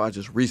 but I know I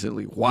just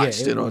recently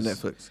watched it on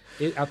Netflix.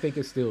 I think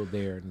it's still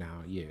there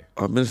now, yeah.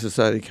 Menace to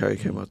Society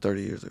came out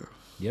 30 years ago.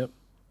 Yep.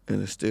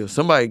 And it's still,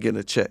 somebody getting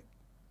a check.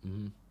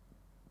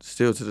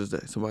 Still to this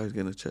day, somebody's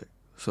getting a check.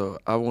 So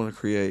I want to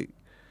create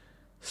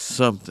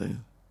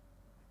something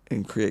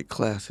and create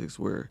classics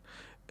where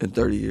in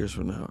 30 years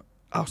from now,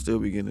 I'll still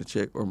be getting a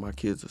check or my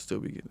kids will still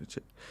be getting a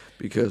check.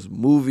 Because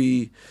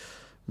movie,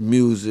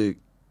 music,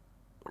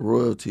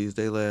 royalties,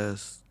 they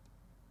last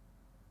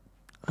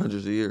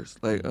hundreds of years.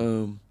 Like,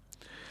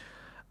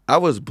 I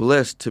was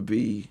blessed to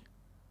be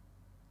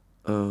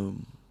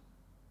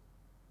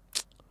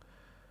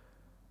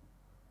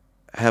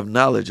have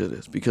knowledge of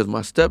this because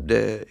my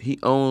stepdad, he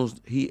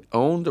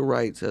owned the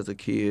rights as a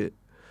kid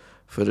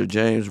for the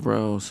James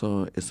Brown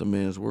song It's a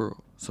Man's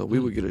World. So we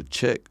would get a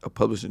check, a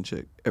publishing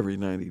check every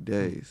 90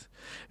 days.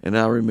 And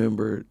I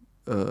remember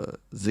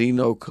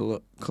Zeno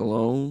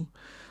Cologne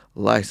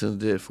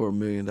licensed it for $1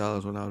 million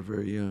when I was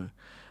very young.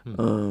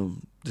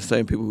 The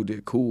same people who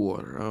did Cool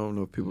Water. I don't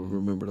know if people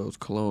remember those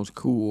colognes.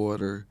 Cool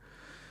Water.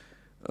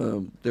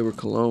 They were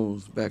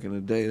colognes back in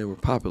the day. They were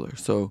popular.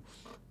 So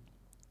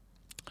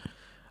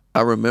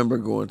I remember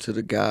going to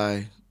the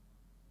guy.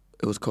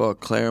 It was called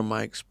Claire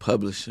Mike's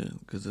Publishing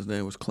because his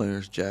name was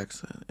Clarence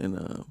Jackson.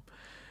 And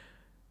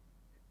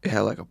it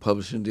had like a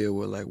publishing deal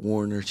with like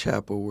Warner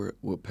Chappell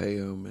would pay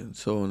him and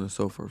so on and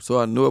so forth. So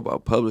I knew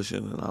about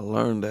publishing and I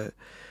learned that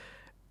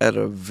at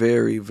a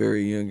very,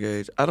 very young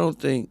age. I don't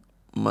think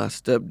my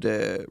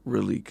stepdad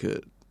really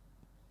could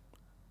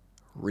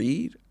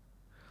read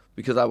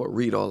because I would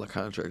read all the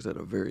contracts at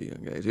a very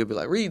young age. He'd be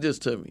like, read this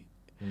to me.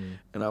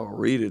 and I would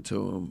read it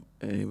to him,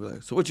 and he'd be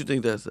like, "So what you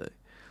think that say?"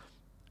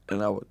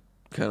 And I would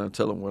kind of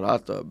tell him what I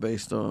thought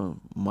based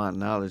on my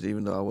knowledge,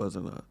 even though I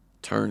wasn't an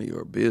attorney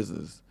or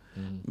business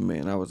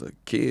man. I was a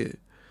kid,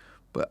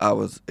 but I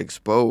was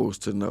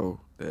exposed to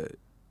know that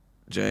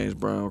James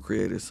Brown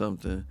created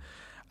something.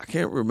 I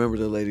can't remember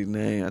the lady's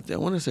name. I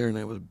want to say her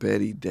name was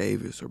Betty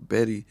Davis or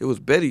Betty. It was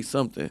Betty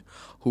something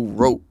who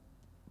wrote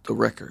the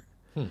record.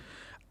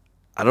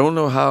 I don't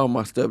know how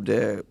my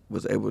stepdad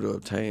was able to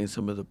obtain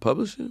some of the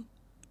publishing,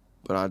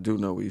 but I do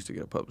know we used to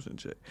get a publishing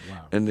check.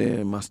 Wow. And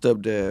then my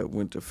stepdad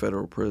went to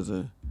federal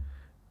prison,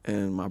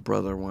 and my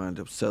brother wound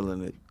up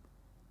selling it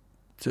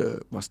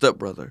to my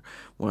stepbrother.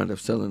 Wound up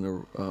selling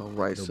the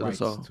rights to the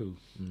song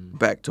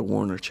back to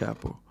Warner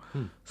Chappell.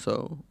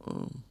 So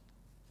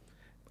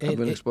I've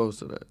been exposed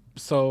to that.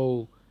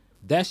 So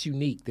that's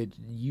unique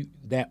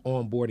that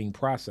onboarding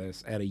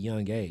process at a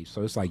young age.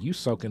 So it's like you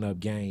soaking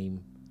up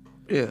game.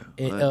 Yeah,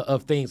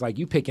 of things, like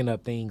you picking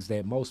up things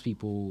that most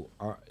people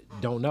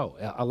don't know.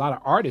 A lot of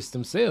artists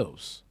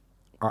themselves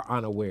are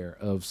unaware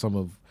of some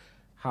of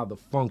how the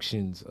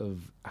functions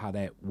of how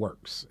that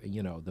works,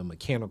 the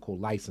mechanical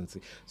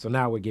licensing. So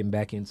now we're getting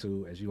back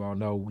into, as you all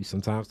know, we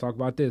sometimes talk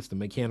about this, the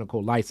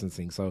mechanical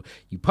licensing. So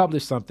you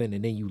publish something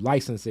and then you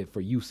license it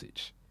for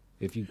usage,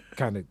 if you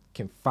kind of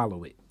can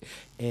follow it.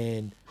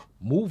 And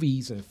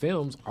movies and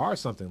films are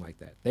something like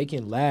that. They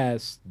can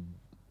last,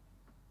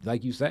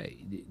 like you say,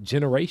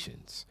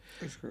 generations.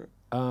 That's correct.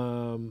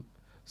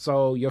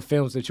 So your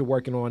films that you're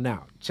working on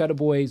now, Cheddar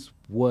Boys,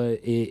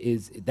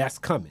 that's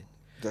coming.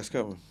 That's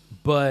coming.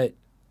 But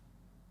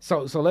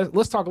so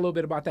let's talk a little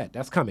bit about that.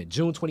 That's coming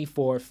June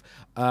 24th.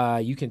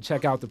 You can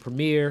check out the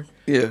premiere.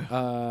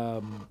 Yeah.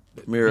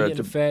 Premiere at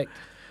the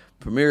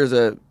premieres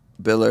at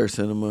Bel Air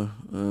Cinema.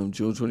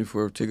 June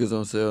 24th. Tickets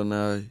on sale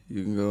now.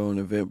 You can go on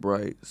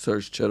Eventbrite,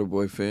 search Cheddar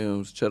Boy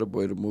Films, Cheddar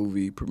Boy the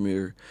movie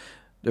premiere.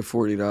 They're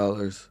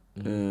 $40.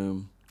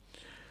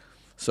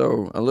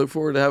 So I look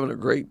forward to having a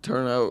great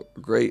turnout,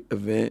 great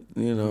event,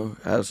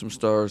 have some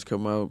stars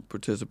come out,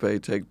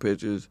 participate, take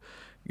pictures,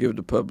 give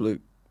the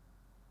public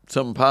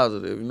something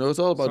positive. It's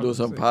all about doing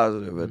something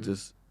positive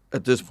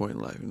at this point in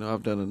life.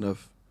 I've done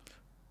enough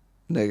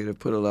negative,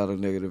 put a lot of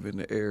negative in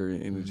the air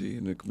and energy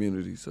in the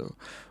community. So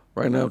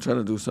right now I'm trying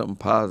to do something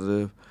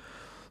positive.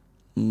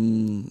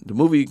 The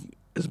movie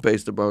is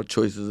based about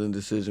choices and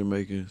decision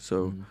making.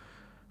 So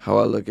how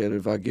I look at it,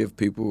 if I give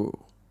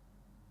people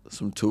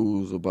some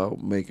tools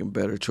about making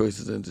better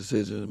choices and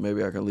decisions,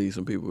 maybe I can lead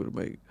some people to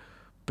make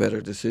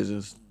better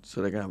decisions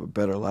so they can have a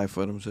better life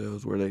for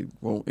themselves where they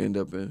won't end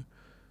up in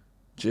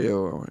jail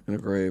or in a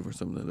grave or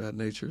something of that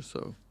nature.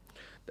 So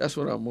that's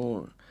what I'm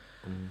on.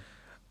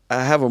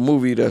 I have a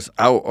movie that's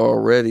out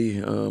already.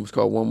 It's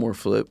called One More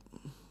Flip.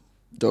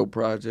 Dope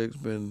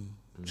project. Been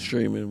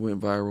streaming,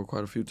 went viral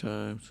quite a few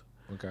times.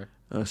 Okay.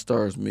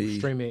 Stars me.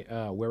 Streaming,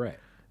 where at?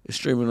 It's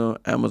streaming on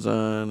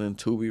Amazon and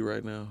Tubi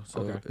right now.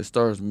 So It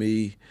stars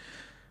me,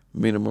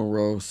 Mina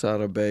Monroe,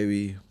 Sada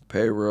Baby,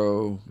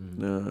 Payroll,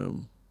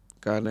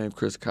 guy named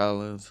Chris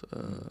Collins,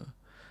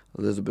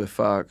 Elizabeth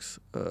Fox,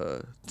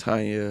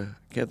 Tanya.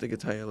 Can't think of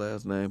Tanya's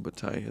last name, but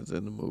Tanya's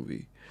in the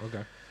movie.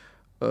 Okay.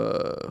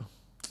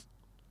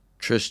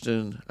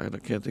 Tristan. I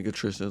can't think of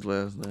Tristan's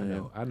last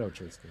name. I know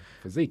Tristan.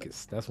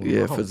 Fazekas. That's one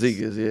of my homies.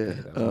 Fazekas, yeah.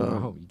 That's one of my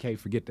homies. You can't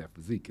forget that,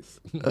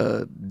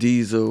 Fazekas.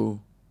 Diesel.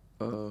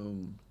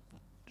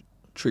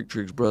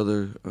 Trick's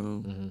brother.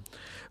 It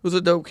was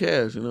a dope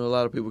cast. A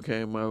lot of people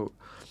came out.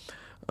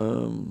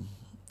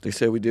 They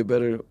said we did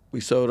better. We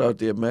sold out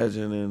the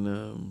Imagine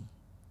and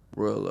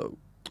Royal Oak,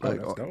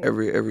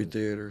 every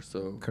theater.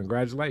 So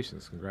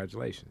congratulations.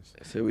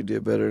 They said we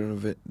did better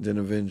than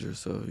Avengers.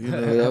 So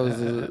that was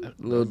a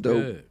little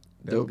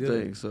dope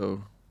thing.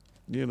 So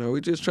we're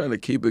just trying to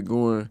keep it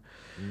going.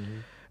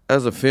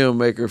 As a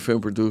filmmaker,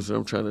 film producer,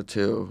 I'm trying to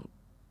tell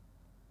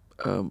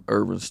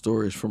urban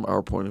stories from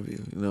our point of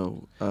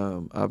view.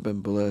 I've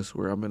been blessed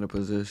where I'm in a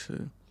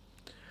position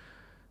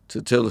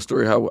to tell the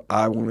story how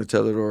I want to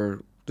tell it,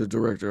 or the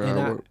director I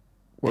work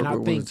with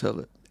want to tell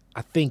it.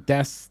 I think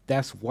that's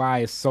why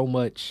it's so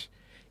much.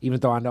 Even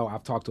though I know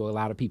I've talked to a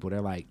lot of people,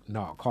 they're like,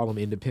 no, call them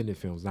independent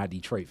films, not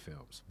Detroit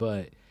films.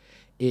 But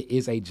it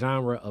is a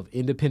genre of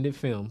independent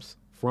films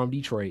from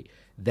Detroit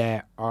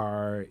that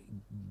are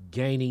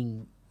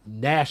gaining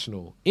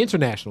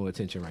international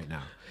attention right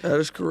now. That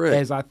is correct.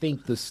 As I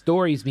think the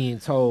stories being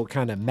told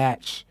kind of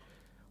match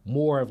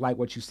more of like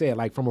what you said,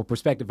 like from a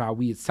perspective how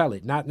we tell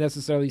it. Not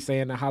necessarily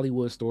saying the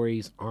Hollywood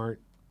stories aren't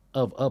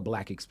of a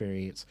black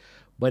experience,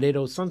 but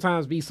it'll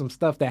sometimes be some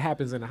stuff that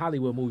happens in a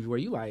Hollywood movie where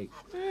you like,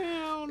 I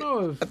don't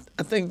know if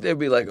I think they'd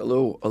be like a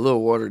little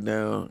watered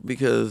down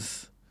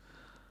because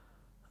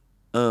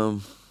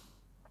in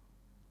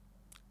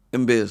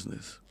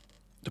business,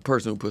 the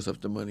person who puts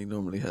up the money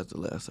normally has the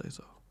last say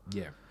so.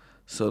 Yeah.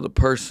 So the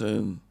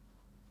person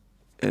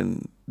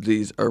in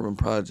these urban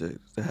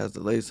projects that has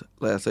the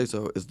last say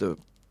so is the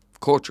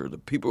culture, the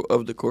people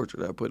of the culture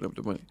that are putting up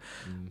the money.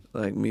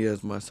 Like me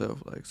as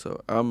myself.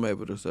 So I'm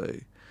able to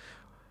say,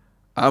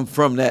 I'm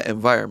from that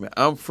environment.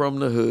 I'm from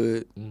the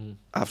hood.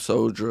 I've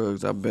sold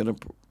drugs. I've been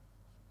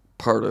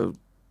part of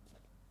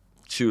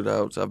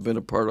shootouts. I've been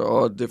a part of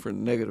all different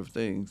negative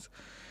things.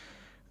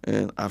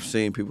 And I've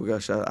seen people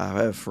got shot. I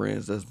have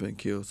friends that's been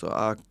killed. So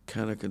I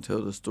kind of can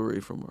tell the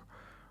story from a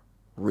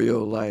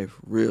real life,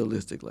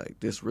 realistic, like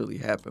this really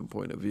happened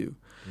point of view.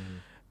 Mm-hmm.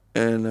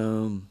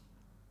 And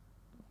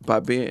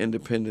by being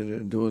independent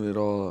and doing it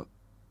all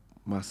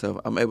myself,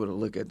 I'm able to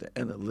look at the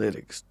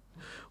analytics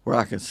where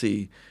I can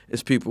see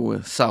it's people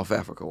in South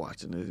Africa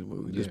watching this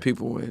movie. There's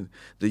people in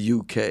the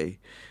UK.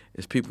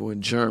 It's people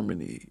in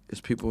Germany.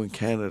 It's people in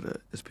Canada.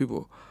 It's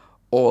people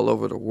all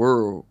over the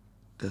world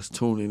that's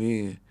tuning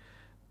in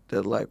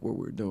that like what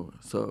we're doing.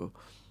 So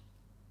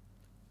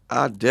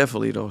I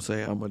definitely don't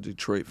say I'm a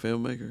Detroit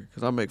filmmaker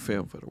because I make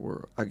film for the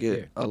world. I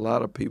get a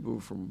lot of people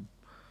from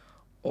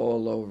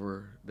all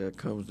over that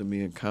comes to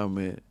me and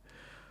comment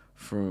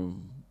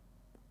from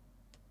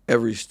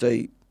every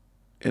state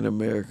in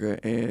America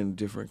and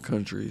different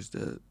countries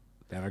that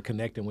are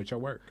connecting with your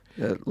work.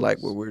 That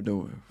like what we're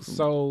doing.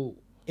 So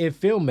in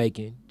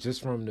filmmaking,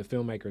 just from the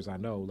filmmakers I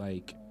know,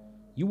 like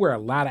you wear a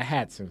lot of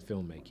hats in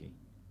filmmaking.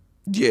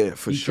 Yeah,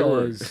 for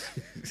sure.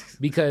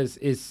 Because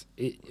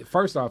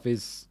first off,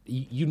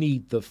 you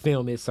need the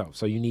film itself.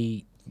 So you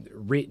need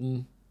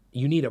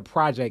a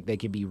project that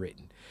can be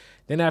written.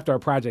 Then after a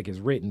project is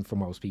written for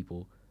most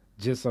people,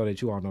 just so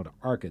that you all know the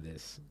arc of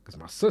this, because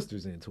my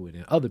sister's into it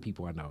and other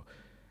people I know,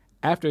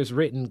 after it's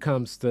written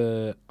comes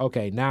to,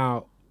 okay,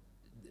 now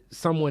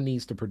someone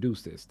needs to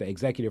produce this. The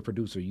executive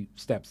producer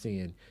steps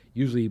in,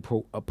 usually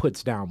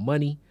puts down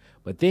money,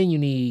 but then you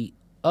need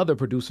other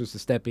producers to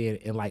step in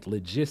and like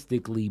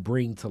logistically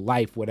bring to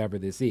life whatever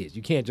this is.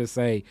 You can't just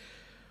say,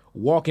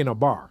 walk in a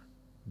bar.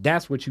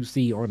 That's what you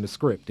see on the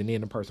script, and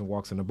then the person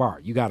walks in the bar.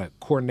 You got to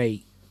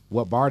coordinate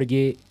what bar to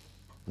get,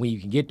 when you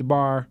can get the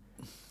bar.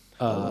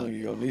 How long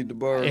you gonna need the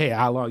bar? Yeah,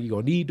 how long you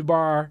gonna need the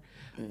bar.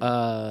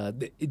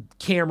 The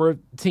camera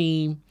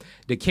team,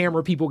 the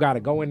camera people got to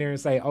go in there and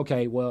say,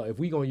 okay, well, if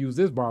we gonna use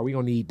this bar, we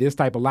gonna need this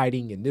type of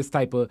lighting and this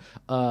type of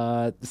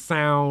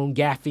sound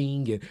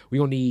gaffing, and we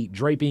gonna need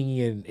draping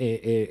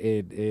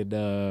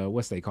and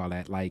what's they call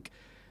that, like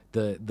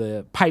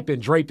the pipe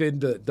and draping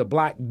the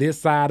block this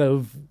side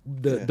of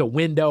the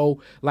window.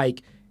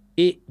 Like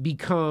it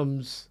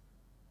becomes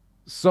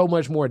so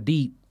much more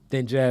deep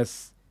than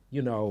just,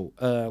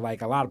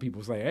 like a lot of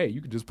people say, hey, you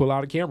can just pull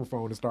out a camera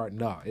phone and start.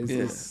 No,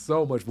 it's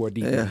so much more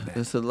deep than that.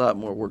 It's a lot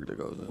more work that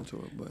goes into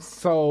it. But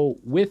so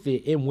with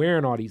it, and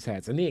wearing all these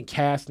hats, and then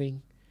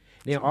casting,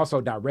 then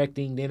also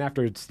directing, then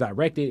after it's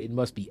directed, it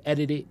must be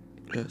edited.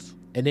 Yes.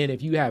 And then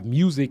if you have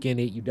music in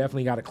it, you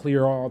definitely got to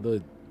clear all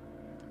the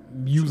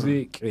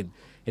music and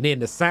then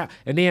the sound.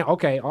 And then,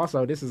 okay,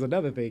 also, this is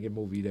another thing in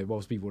movie that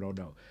most people don't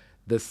know.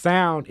 The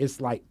sound is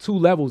like 2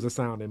 levels of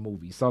sound in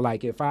movies. So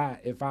like if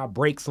I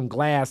break some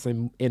glass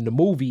in the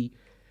movie,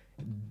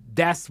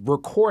 that's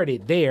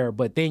recorded there,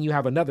 but then you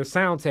have another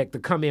sound tech to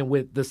come in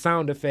with the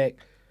sound effect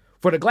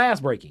for the glass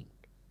breaking,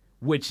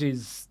 which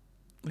is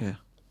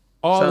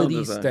all sound of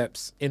these design.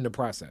 Steps in the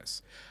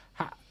process.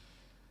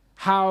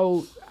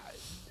 How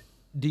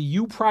do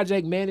you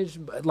project manage?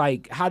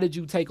 Like, how did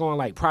you take on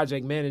like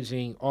project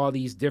managing all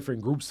these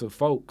different groups of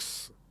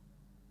folks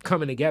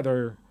coming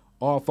together,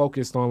 all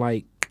focused on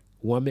like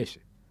one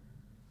mission?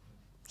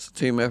 It's a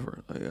team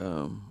effort. Like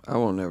I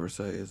won't never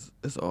say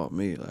it's all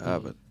me. Like I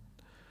have a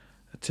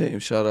team.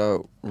 Shout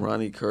out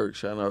Ronnie Kirk.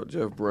 Shout out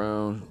Jeff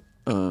Brown.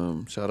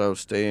 Shout out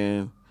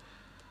Stan.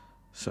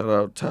 Shout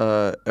out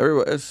Todd.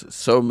 Everybody. It's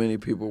so many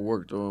people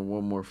worked on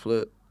One More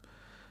Flip.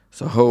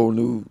 It's a whole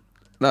new,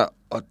 not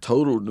a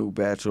total new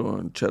batch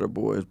on Cheddar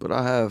Boys, but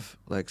I have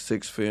like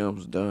 6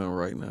 films done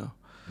right now.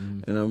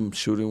 And I'm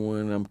shooting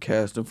one. I'm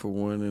casting for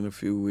one in a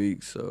few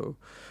weeks. So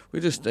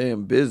we're just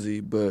staying busy,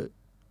 but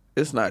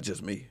it's not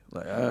just me.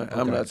 Like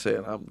I'm not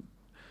saying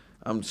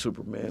I'm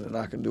Superman and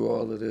I can do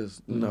all of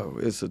this. No,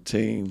 it's a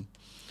team.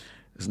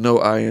 There's no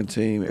I in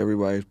team.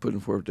 Everybody's putting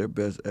forth their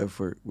best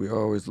effort. We're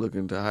always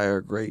looking to hire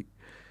great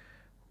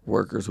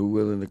workers who are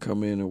willing to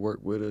come in and work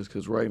with us,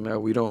 because right now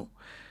we don't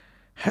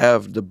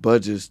have the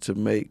budgets to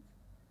make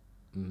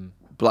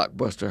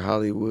blockbuster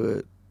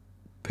Hollywood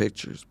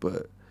pictures,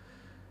 but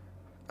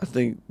I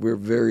think we're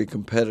very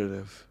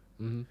competitive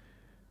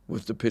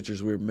with the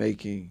pictures we're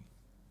making.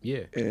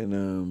 Yeah.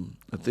 And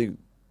I think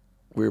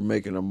we're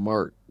making a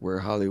mark where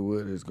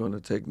Hollywood is going to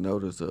take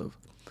notice of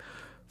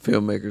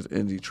filmmakers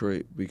in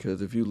Detroit,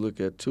 because if you look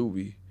at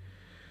Tubi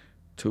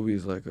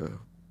is like a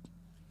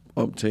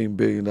umpteen $1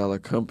 billion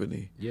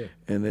company. Yeah.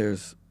 And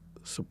there's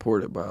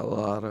supported by a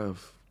lot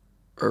of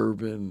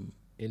urban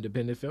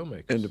independent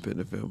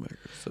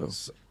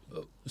filmmakers.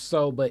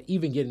 So, but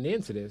even getting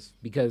into this,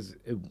 because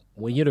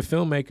when you're the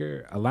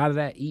filmmaker, a lot of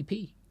that EP,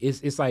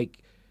 it's like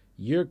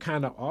you're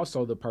kind of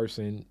also the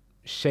person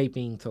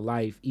shaping to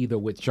life either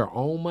with your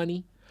own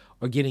money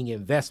or getting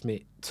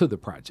investment to the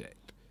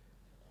project.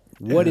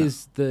 What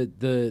is the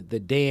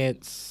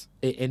dance?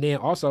 And then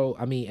also,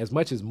 I mean, as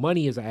much as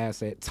money is an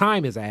asset,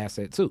 time is an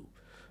asset too.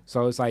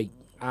 So it's like,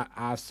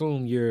 I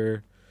assume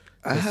you're...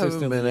 I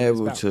haven't been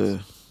able to...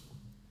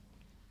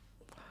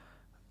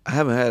 I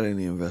haven't had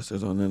any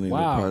investors on any of the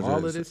projects. Wow,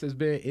 all of this has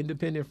been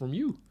independent from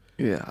you.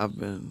 Yeah, I've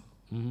been.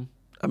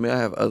 I mean, I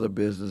have other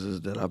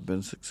businesses that I've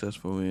been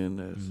successful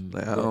in.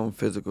 Like I own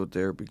physical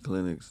therapy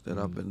clinics that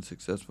I've been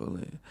successful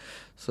in.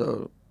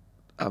 So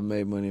I've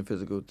made money in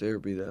physical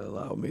therapy that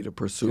allowed me to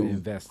pursue,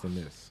 invest in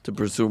this, to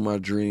pursue my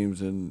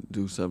dreams and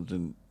do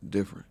something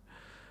different.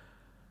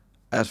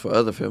 As for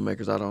other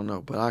filmmakers, I don't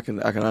know, but I can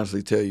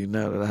honestly tell you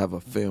now that I have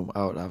a film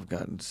out, I've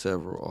gotten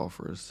several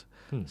offers,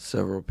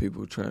 several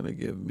people trying to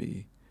give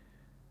me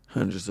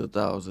hundreds of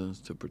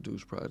thousands to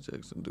produce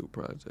projects and do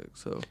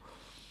projects. So,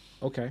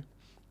 so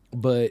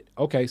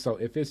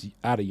if it's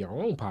out of your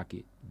own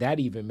pocket, that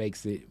even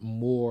makes it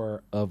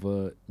more of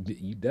a.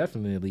 You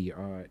definitely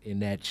are in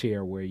that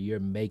chair where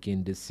you're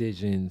making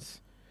decisions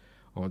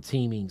on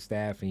teaming,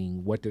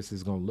 staffing, what this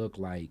is going to look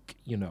like.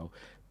 You know,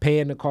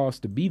 paying the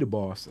cost to be the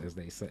boss, as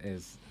they say,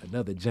 as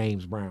another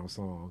James Brown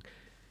song.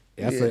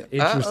 That's an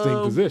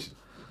interesting position.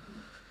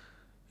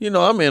 You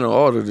know, I'm in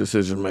all the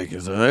decision making,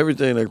 so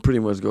everything that pretty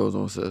much goes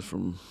on sets,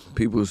 from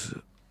people's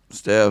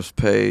staff's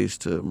pays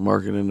to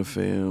marketing the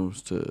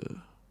films to,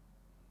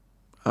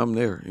 I'm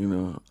there. You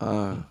know,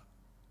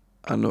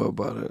 I know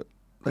about it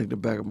like the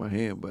back of my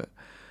hand, but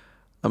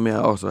I mean, I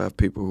also have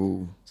people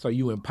who. So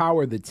you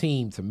empower the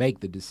team to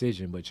make the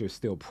decision, but you're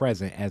still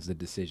present as the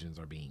decisions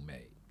are being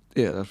made.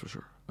 Yeah, that's for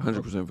sure.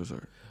 100% for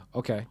sure.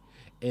 Okay.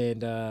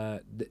 And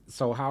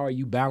so how are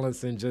you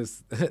balancing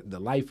just the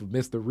life of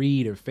Mr.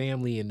 Reed and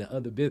family and the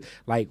other bit?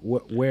 Like,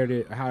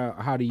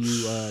 how do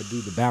you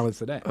do the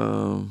balance of that?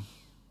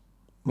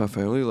 My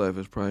family life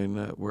is probably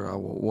not where I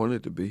want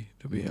it to be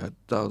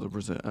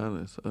 1,000%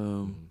 honest.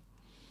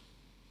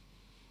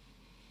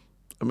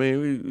 I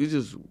mean, we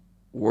just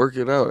work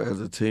it out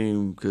as a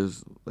team,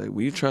 because like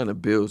when you're trying to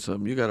build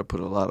something, you got to put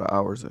a lot of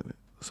hours in it.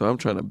 So I'm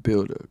trying to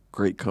build a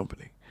great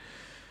company.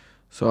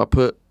 So I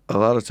put a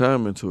lot of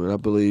time into it. I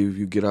believe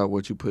you get out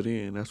what you put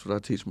in. That's what I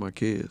teach my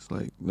kids.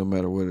 Like, no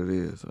matter what it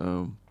is,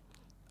 I'm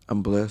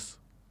blessed.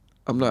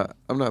 I'm not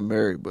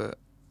married, but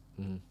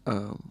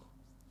I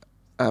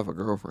have a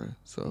girlfriend.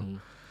 So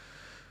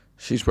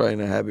she's probably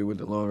not happy with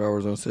the long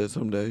hours on set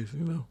some days.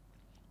 You know,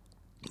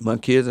 my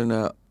kids are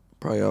not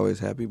probably always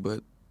happy,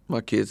 but my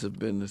kids have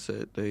been to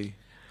set.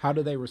 How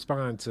do they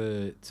respond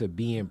to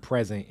being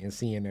present and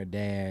seeing their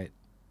dad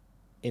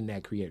in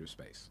that creative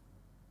space?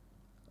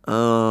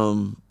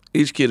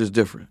 Each kid is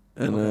different,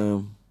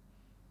 and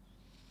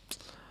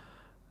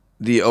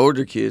the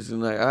older kids,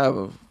 and like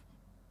I'll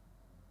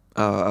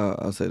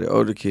say the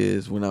older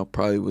kids, when I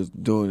probably was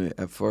doing it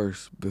at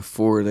first,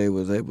 before they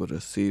was able to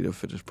see the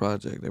finished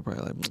project, they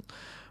probably like,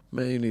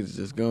 man, you need to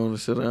just go on and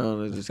sit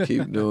down and just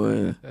keep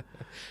doing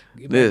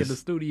Get back in the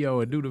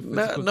studio and do the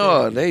physical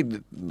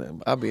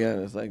I'll be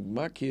honest, like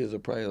my kids are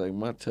probably like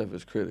my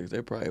toughest critics.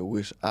 They probably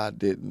wish I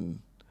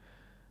didn't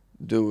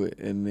do it,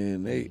 and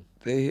then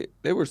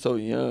they were so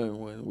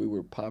young when we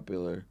were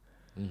popular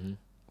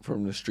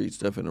from the street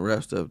stuff and the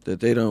rap stuff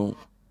that they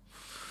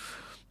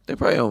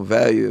probably don't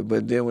value it.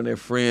 But then when their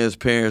friends'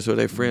 parents or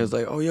their friends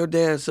like, oh, your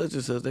dad's such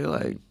and such, they're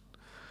like,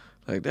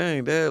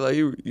 dang, Dad, like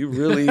you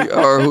really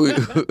are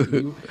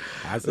who.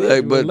 I said,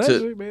 like, but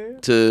legend, man.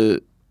 To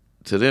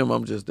them,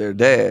 I'm just their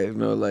dad. You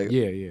know, like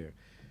yeah.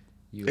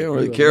 They don't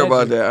really care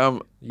about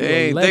that.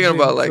 They ain't thinking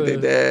about like their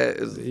dad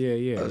is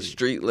a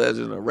street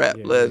legend, a rap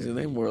legend.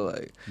 They more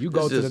like, you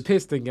go to the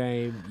Piston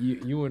game,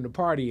 you in the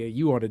party and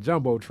you on the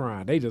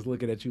Jumbotron. They just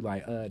looking at you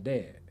like,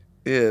 Dad.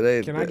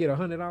 Yeah, Can I get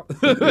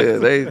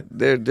 $100? Yeah,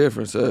 they're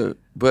different. So,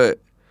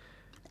 but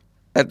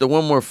at the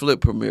One More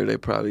Flip premiere, they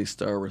probably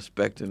start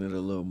respecting it a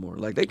little more.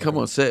 Like they come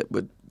on set,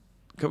 but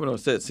coming on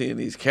set seeing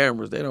these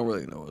cameras, they don't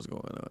really know what's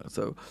going on.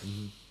 So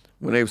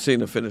when they've seen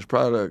the finished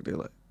product, they're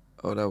like,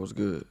 oh, that was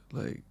good.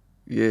 Like,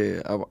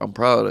 yeah, I'm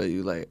proud of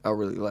you. Like, I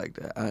really like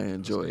that. I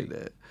enjoyed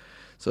that.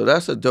 So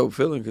that's a dope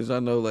feeling, because I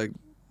know, like,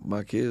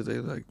 my kids, they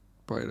like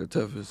probably the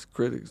toughest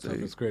critics.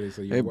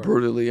 They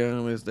brutally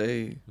honest.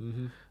 They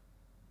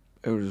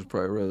would just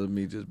probably rather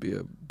me just be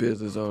a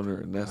business owner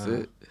and that's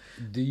it.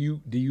 Do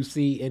you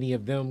see any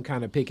of them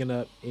kind of picking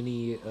up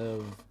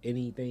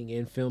anything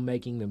in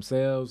filmmaking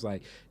themselves?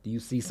 Like, do you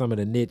see some of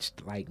the niche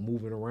like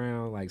moving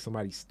around, like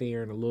somebody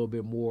staring a little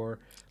bit more?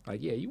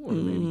 Like, yeah, you want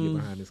to maybe get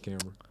behind this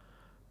camera.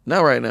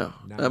 Not right now.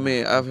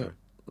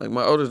 Like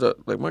my oldest,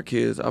 like my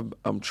kids,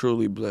 I'm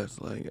truly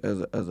blessed. Like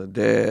as a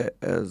dad,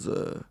 as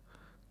a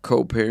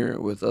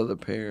co-parent with other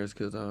parents,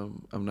 because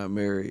I'm not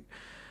married.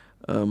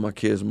 My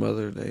kids'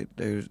 mother,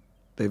 they've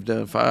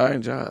done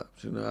fine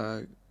jobs. You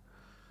know,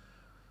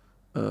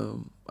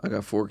 I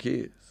got 4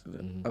 kids.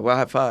 Well, I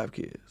have 5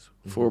 kids,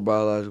 4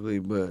 biologically,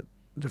 but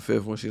the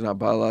 5th one, she's not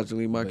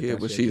biologically my kid,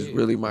 but she's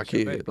really my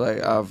kid.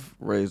 Like I've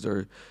raised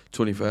her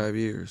 25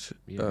 years.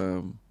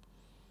 Yeah.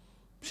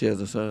 She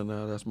has a son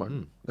now. That's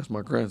my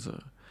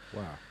grandson.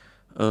 Wow.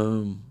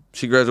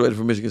 She graduated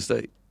from Michigan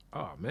State.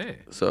 Oh man.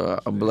 So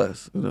I'm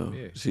blessed. You know,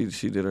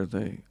 she did her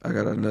thing. I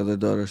got another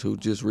daughter who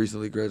just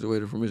recently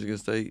graduated from Michigan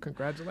State.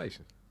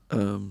 Congratulations.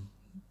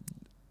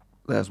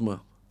 Last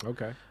month.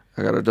 Okay.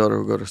 I got a daughter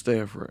who go to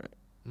Stanford,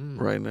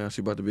 right now.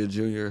 She about to be a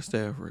junior at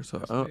Stanford.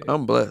 So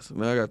I'm blessed.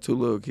 Now I got 2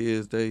 little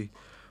kids. They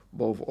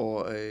both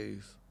all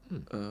A's.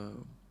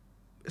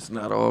 It's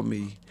not all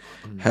me.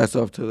 Hats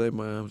off to their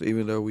moms.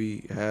 Even though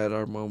we had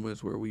our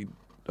moments where we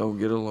don't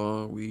get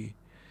along, we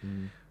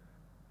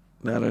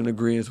not in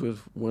agreement with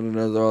one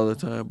another all the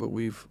time, but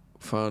we've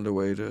found a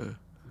way to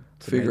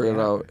figure it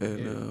out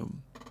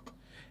and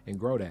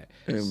grow that.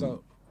 And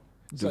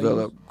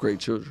develop great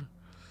children.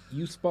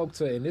 You spoke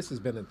to, and this has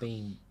been a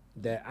theme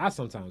that I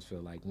sometimes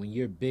feel like when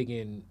you're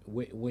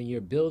when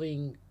you're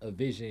building a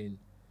vision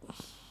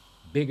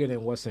bigger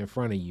than what's in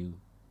front of you,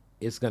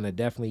 it's going to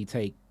definitely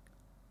take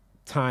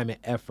time and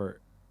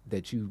effort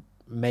that you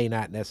may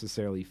not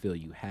necessarily feel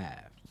you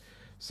have.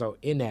 So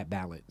in that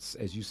balance,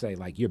 as you say,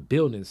 like you're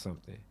building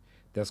something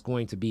that's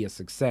going to be a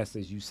success,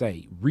 as you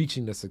say,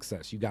 reaching the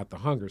success. You got the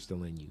hunger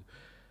still in you.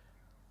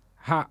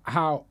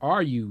 How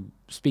are you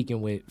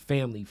speaking with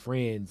family,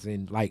 friends,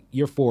 and like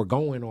you're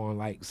foregoing on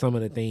like some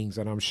of the things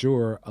that I'm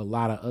sure a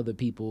lot of other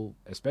people,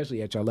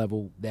 especially at your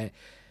level, that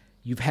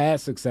you've had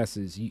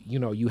successes,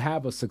 you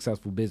have a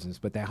successful business,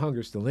 but that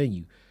hunger's still in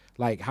you.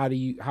 Like how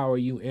are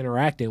you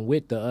interacting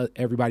with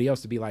everybody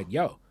else to be like,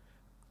 yo,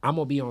 I'm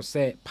gonna be on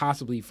set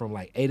possibly from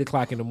like 8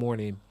 o'clock in the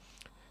morning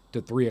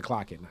to 3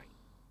 o'clock at night?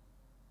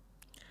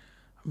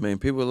 I mean,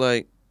 people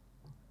like,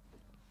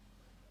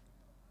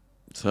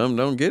 some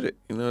don't get it.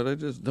 They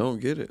just don't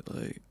get it.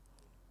 Like,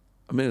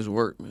 I mean, it's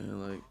work,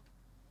 man. Like,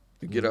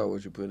 you get out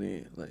what you put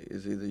in. Like,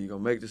 it's either you're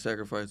going to make the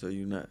sacrifice or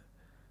you're not.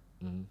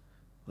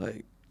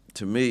 Like,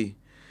 to me,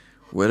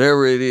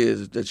 whatever it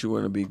is that you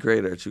want to be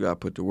great at, you got to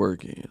put the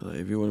work in. Like,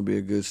 if you want to be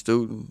a good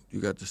student, you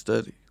got to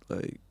study.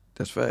 Like,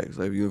 that's facts.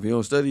 Like, if you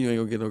don't study, you ain't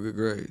going to get no good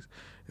grades.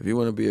 If you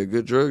want to be a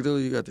good drug dealer,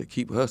 you got to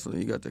keep hustling.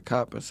 You got to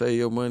cop and save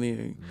your money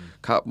and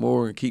cop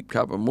more and keep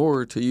copping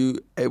more till you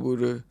able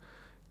to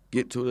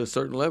get to a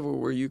certain level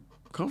where you're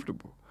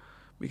comfortable.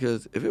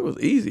 Because if it was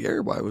easy,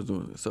 everybody was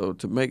doing it. So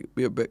to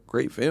be a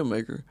great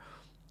filmmaker,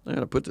 I got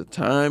to put the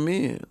time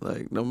in.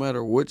 Like, no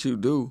matter what you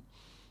do,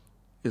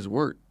 it's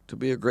work. To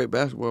be a great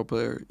basketball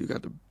player, you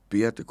got to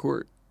be at the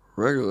court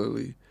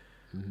regularly,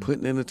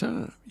 putting in the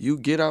time. You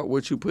get out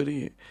what you put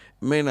in. It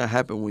may not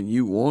happen when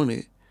you want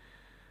it,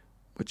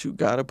 but you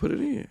got to put it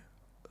in.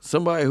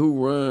 Somebody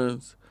who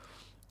runs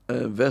an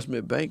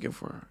investment banking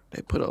firm,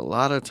 they put a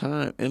lot of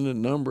time in the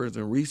numbers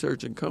and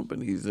researching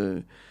companies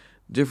and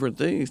different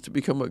things to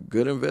become a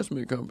good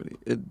investment company.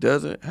 It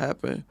doesn't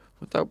happen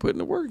without putting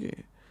the work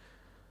in.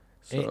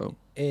 So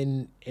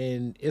and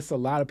it's a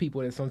lot of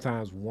people that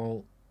sometimes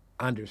won't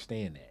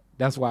understand that.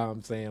 That's why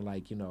I'm saying,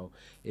 like,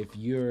 if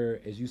you're,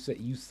 as you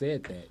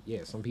said that,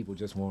 yeah, some people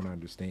just won't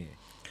understand.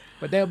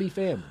 But they'll be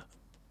family.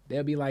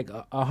 They'll be like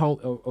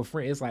a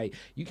friend. It's like,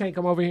 you can't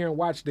come over here and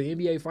watch the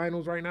NBA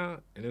finals right now.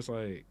 And it's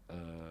like,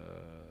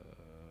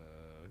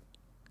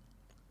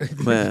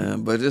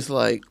 man, but it's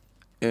like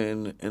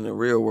in the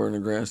real world,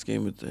 in the grand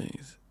scheme of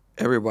things,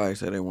 everybody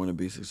say they want to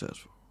be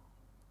successful.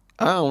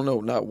 I don't know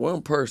not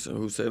one person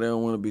who said they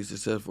don't want to be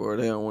successful or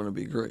they don't want to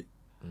be great.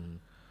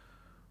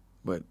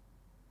 But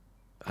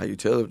how you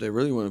tell if they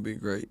really want to be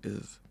great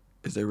is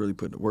they really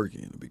putting the work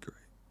in to be great.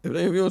 If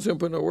you don't see them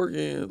putting the work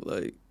in,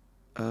 like,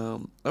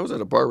 I was at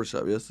a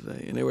barbershop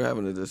yesterday, and they were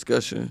having a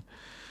discussion.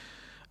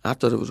 I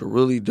thought it was a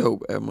really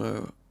dope at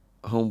my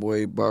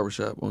homeboy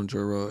barbershop on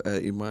Joy Road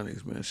at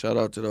Imani's, man. Shout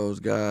out to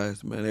those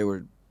guys, man. They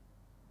were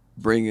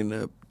bringing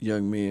up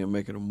young men,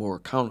 making them more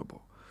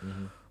accountable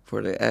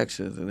for their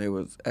actions, and they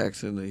was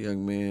asking the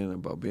young men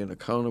about being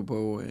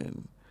accountable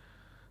and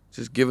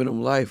just giving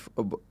them life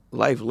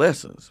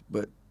lessons.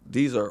 But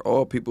these are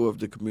all people of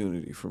the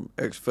community, from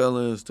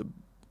ex-felons to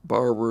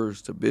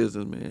barbers to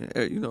businessmen.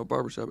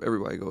 Barbershop,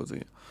 everybody goes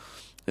in.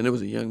 And there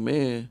was a young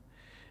man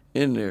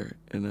in there,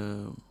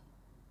 and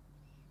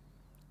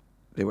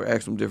they were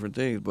asking him different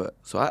things. But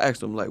so I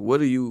asked him, like, what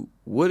do you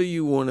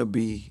want to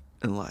be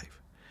in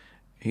life?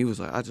 He was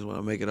like, I just want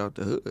to make it out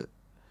the hood.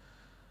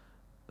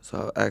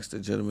 So I asked the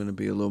gentleman to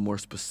be a little more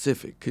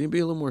specific. Can you be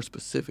a little more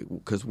specific?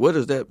 Because what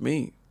does that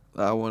mean?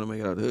 I want to make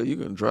it out the hood. You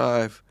can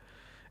drive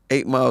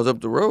 8 miles up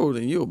the road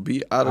and you'll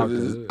be out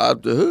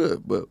the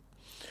hood. But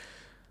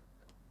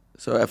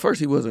so at first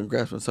he wasn't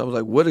grasping. So I was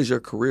like, what does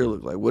your career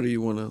look like? What do you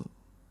want to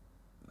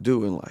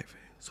do in life?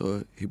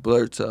 So he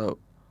blurts out,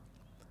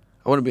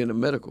 I want to be in the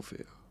medical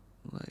field.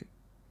 Like,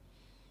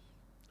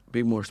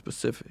 be more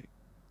specific.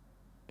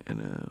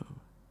 And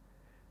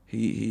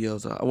he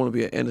yells out, I want to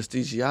be an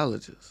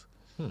anesthesiologist.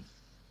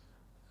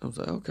 I was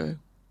like, okay.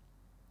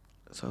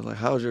 So I was like,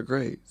 how's your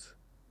grades?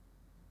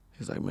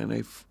 He's like, man,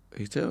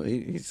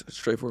 he's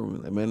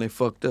straightforward. Like, man, they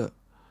fucked up.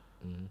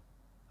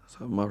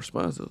 So my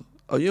response is,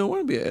 oh, you don't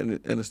want to be an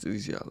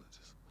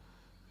anesthesiologist?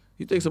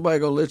 You think somebody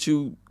gonna let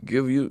you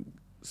give you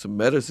some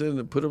medicine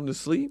and put them to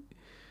sleep,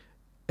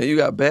 and you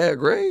got bad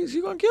grades?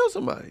 You gonna kill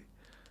somebody?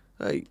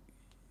 Like,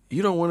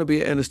 you don't want to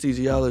be an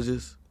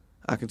anesthesiologist.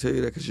 I can tell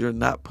you that because you're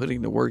not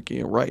putting the work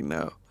in right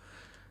now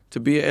to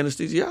be an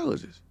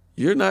anesthesiologist.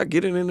 You're not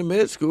getting into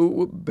med school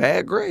with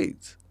bad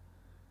grades.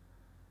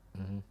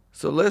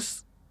 So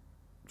let's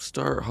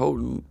start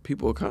holding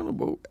people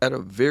accountable at a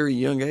very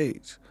young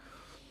age.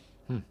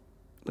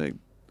 Like,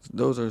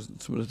 those are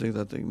some of the things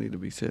I think need to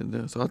be said and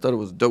done. So I thought it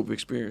was a dope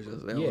experience.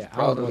 I was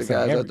proud of the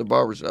guys at the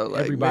barbershop.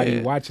 Like,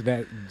 everybody watching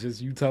that,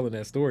 just you telling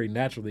that story,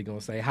 naturally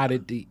gonna say, how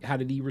did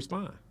he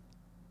respond?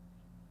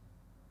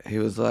 He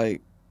was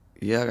like,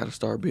 yeah, I got to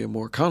start being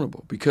more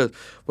accountable. Because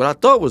what I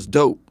thought was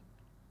dope,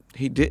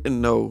 he didn't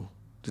know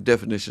the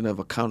definition of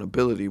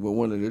accountability, but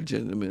one of the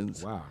gentlemen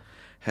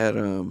had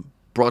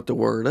brought the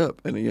word up.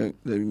 And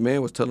the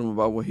man was telling him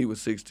about when he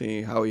was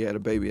 16, how he had a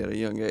baby at a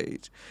young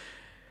age.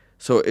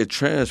 So it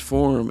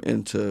transformed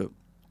into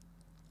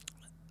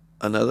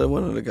another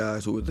one of the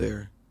guys who were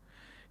there.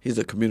 He's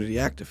a community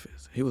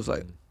activist. He was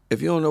like,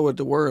 if you don't know what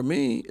the word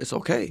means, it's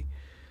okay.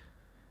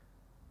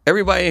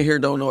 Everybody in here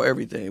don't know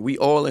everything. We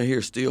all in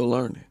here still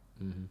learning.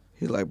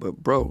 He's like, but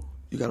bro,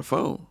 you got a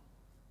phone.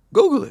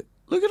 Google it.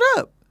 Look it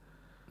up.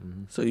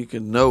 So you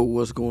can know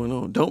what's going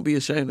on. Don't be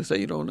ashamed to say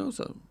you don't know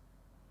something.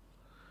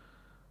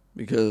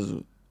 Because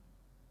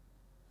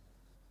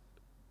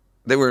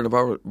they were in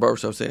the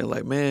barbershop saying,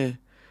 like, man,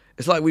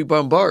 it's like we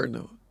bombarding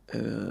them.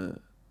 And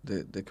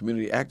the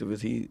community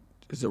activist, he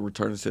is a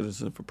returning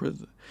citizen for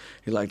prison.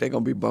 He's like, they're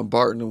going to be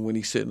bombarding him when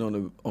he's sitting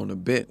on the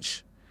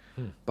bench.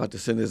 About to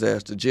send his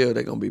ass to jail.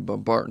 They're going to be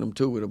bombarding him,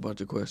 too, with a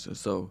bunch of questions.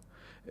 So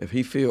if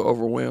he feel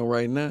overwhelmed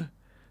right now,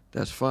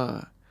 that's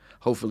fine.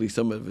 Hopefully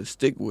some of it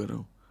stick with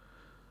him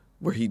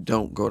where he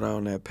don't go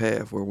down that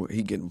path where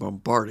he getting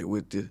bombarded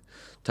with the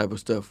type of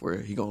stuff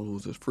where he going to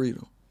lose his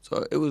freedom.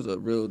 So it was a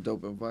real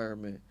dope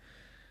environment.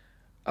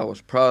 I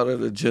was proud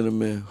of the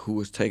gentleman who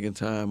was taking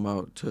time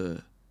out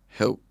to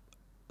help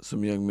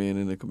some young men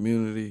in the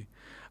community.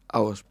 I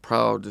was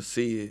proud to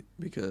see it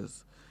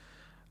because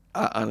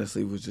I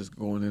honestly was just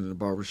going into the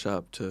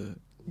barbershop to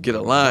get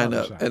a line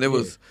up. And it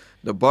was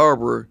the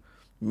barber,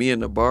 me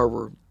and the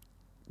barber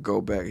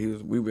go back.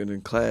 We've been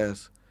in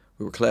class.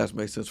 We were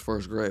classmates since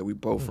first grade. We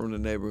both from the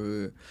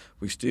neighborhood.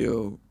 We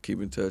still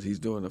keep in touch. He's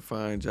doing a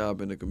fine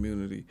job in the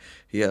community.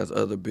 He has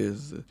other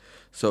businesses.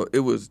 So it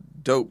was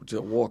dope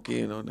to walk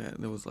in on that.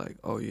 And it was like,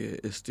 oh, yeah,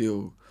 it's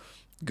still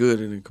good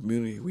in the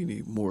community. We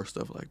need more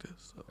stuff like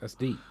this. So. That's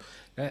deep.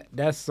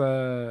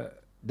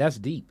 That's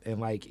deep. And,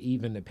 like,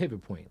 even the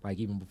pivot point, like,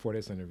 even before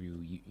this interview,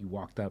 you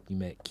walked up, you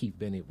met Keith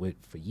Bennett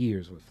for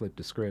years with Flip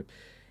the Script.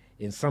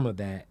 And some of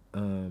that,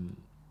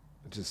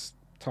 just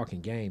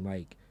talking game,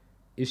 like,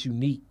 it's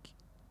unique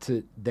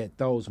to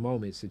those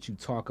moments that you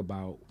talk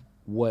about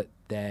what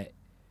that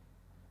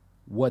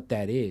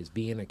is,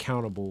 being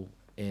accountable.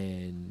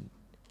 And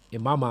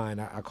in my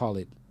mind, I call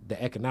it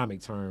the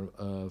economic term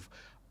of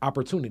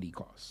opportunity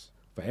costs.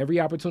 For every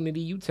opportunity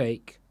you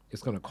take,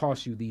 it's going to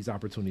cost you these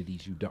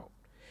opportunities you don't.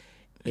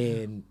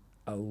 And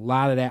a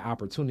lot of that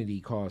opportunity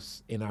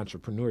costs in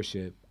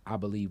entrepreneurship, I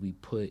believe we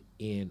put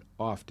in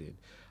often.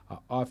 I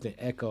often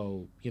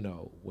echo,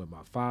 with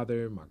my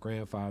father, my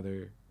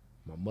grandfather,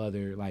 my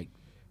mother, like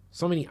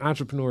so many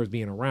entrepreneurs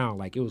being around,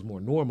 like it was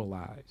more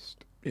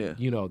normalized. Yeah.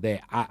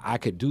 That I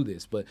could do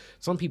this. But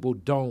some people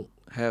don't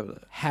have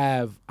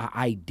an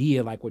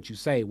idea like what you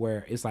say,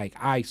 where it's like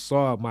I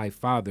saw my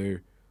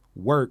father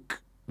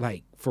work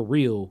like for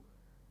real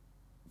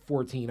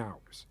 14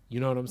 hours. You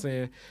know what I'm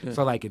saying? Yeah.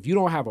 So like if you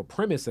don't have a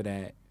premise of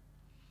that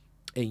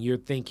and you're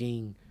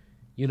thinking,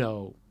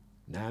 9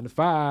 to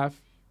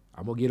 5,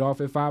 I'm going to get off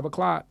at 5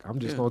 o'clock. I'm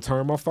just going to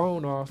turn my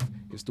phone off.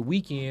 It's the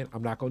weekend.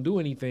 I'm not going to do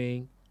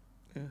anything.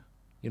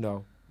 Yeah.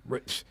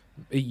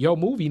 Your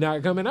movie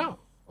not coming out.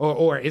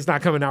 Or it's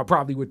not coming out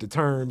probably with the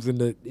terms and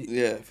the...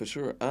 Yeah, for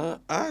sure.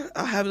 I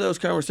have those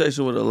conversations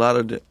with a lot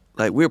of...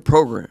 we're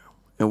programmed.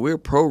 And we're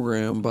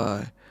programmed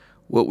by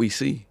what we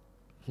see.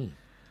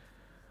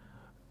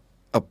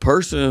 A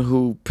person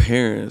who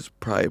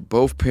probably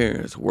both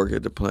parents work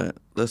at the plant.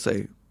 Let's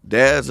say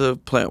dad's a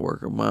plant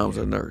worker, mom's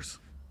a nurse.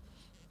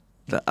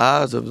 The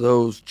odds of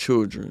those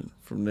children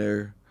from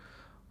their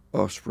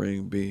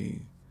offspring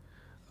being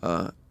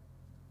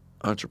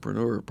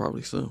entrepreneur are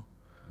probably slim.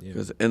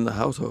 Because in the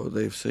household,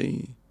 they've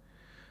seen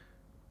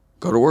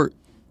go to work,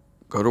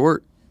 go to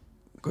work,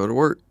 go to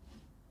work,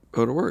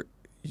 go to work.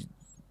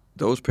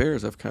 Those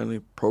parents have kind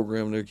of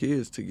programmed their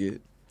kids to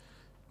get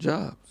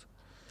jobs.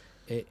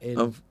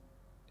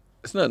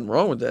 It's nothing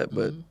wrong with that,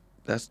 but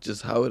that's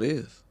just how it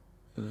is,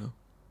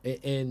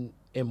 And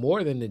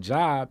more than the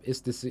job,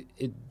 it's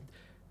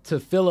to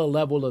feel a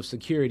level of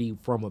security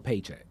from a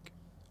paycheck.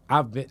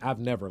 I've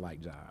never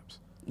liked jobs.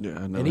 Yeah,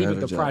 I never and even had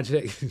a the job.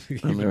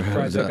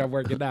 project I'm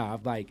working now,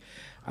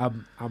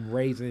 I'm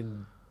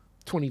raising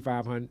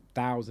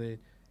 $25,000, and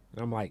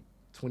I'm like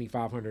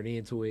 $2,500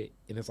 into it,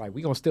 and it's like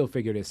we're gonna still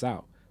figure this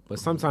out. But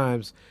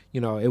sometimes,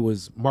 it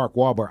was Mark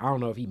Wahlberg. I don't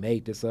know if he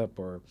made this up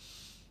or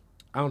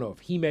I don't know if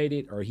he made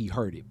it or he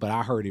heard it, but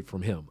I heard it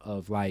from him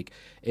of like,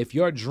 if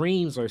your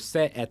dreams are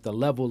set at the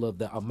level of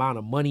the amount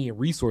of money and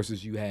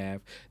resources you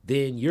have,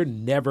 then you're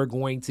never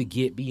going to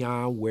get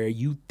beyond where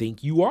you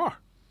think you are.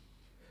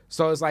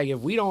 So it's like,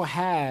 if we don't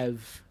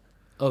have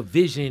a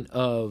vision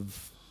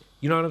of,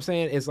 you know what I'm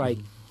saying? It's like,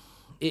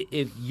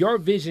 if your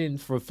vision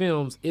for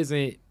films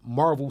isn't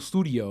Marvel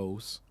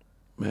Studios,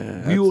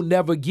 Man, you'll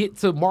never get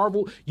to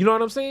Marvel. You know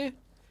what I'm saying?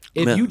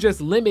 If you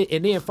just limit,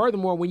 and then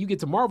furthermore, when you get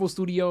to Marvel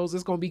Studios,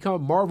 it's going to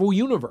become Marvel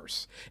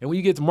Universe. And when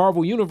you get to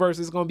Marvel Universe,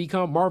 it's going to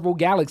become Marvel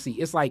Galaxy.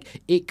 It's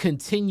like it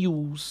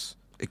continues.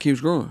 It keeps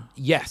growing.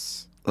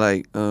 Yes.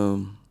 Like,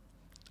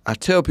 I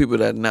tell people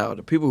that now.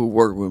 The people who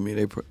work with me,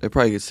 they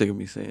probably get sick of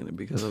me saying it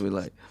because I'll be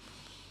like,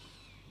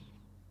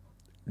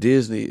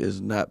 Disney is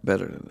not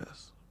better than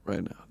us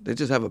right now. They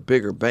just have a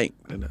bigger bank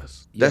than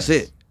us. That's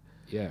it.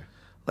 Yeah.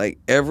 Like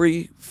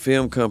every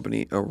film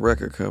company or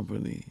record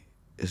company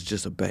is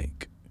just a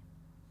bank.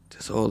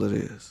 That's all it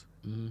is.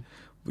 Mm-hmm.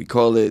 We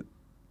call it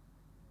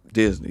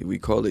Disney. We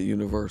call it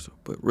Universal.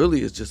 But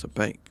really it's just a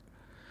bank.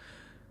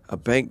 A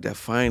bank that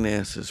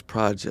finances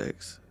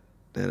projects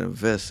that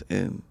invests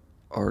in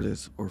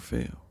artists or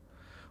film.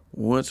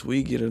 Once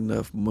we get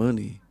enough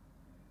money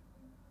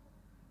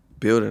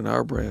building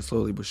our brand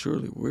slowly but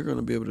surely, we're going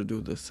to be able to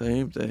do the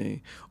same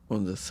thing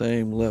on the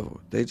same level.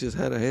 They just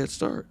had a head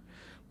start.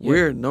 Yeah.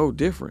 We're no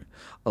different.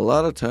 A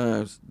lot of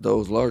times,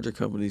 those larger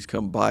companies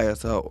come buy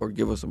us out or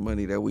give us some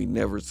money that we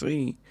never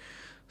seen,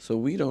 so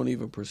we don't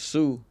even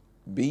pursue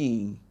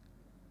being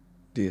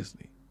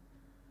Disney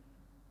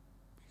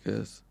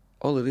because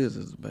all it is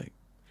a bank.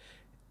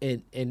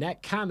 And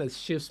that kind of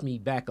shifts me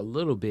back a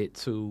little bit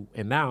to,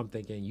 and now I'm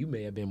thinking you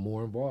may have been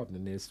more involved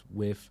in this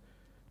with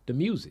the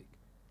music.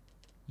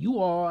 You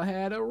all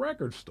had a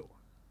record store.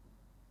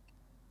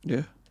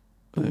 Yeah.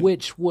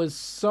 Which was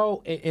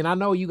so, and I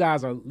know you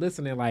guys are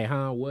listening like,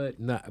 huh, what,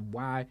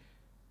 why?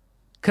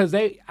 Because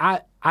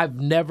I've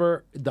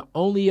never, the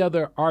only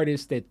other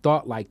artist that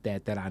thought like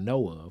that I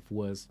know of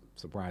was,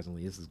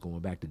 surprisingly, this is going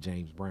back to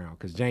James Brown,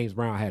 because James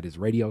Brown had his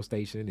radio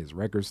station, his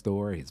record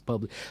store, his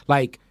public,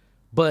 like,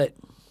 but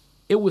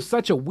it was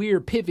such a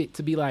weird pivot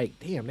to be like,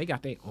 damn, they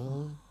got their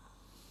own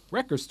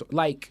record store.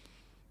 Like,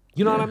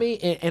 you know what I mean?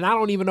 And I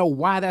don't even know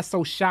why that's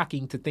so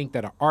shocking to think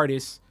that an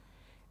artist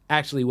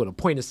actually with a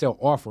point of sale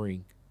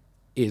offering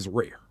is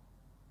rare.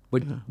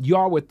 But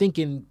y'all were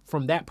thinking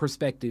from that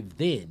perspective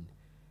then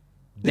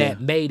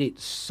that made it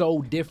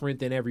so different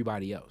than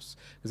everybody else.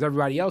 Because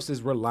everybody else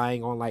is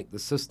relying on like the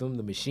system,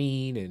 the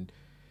machine,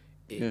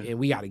 and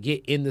we got to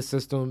get in the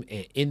system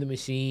and in the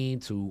machine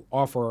to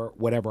offer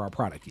whatever our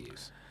product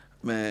is.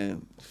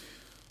 Man,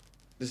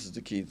 this is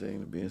the key thing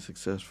to being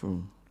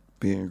successful,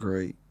 being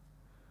great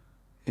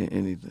in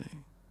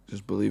anything.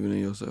 Just believing in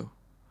yourself.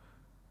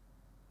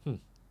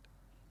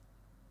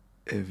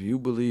 If you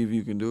believe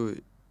you can do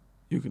it,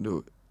 you can do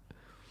it.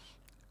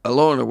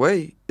 Along the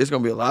way, it's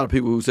going to be a lot of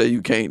people who say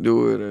you can't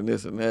do it or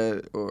this and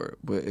that.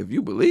 But if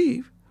you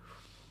believe,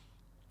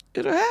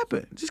 it'll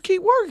happen. Just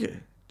keep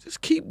working.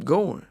 Just keep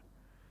going.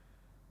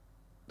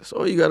 That's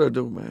all you got to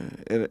do,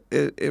 man.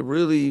 It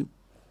really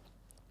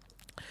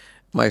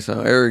might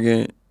sound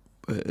arrogant,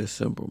 but it's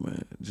simple,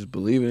 man. Just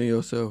believe in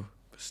yourself,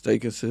 stay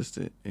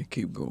consistent, and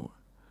keep going.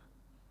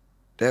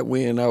 That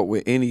win out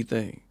with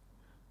anything.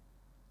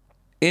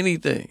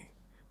 Anything.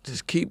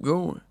 Just keep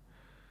going.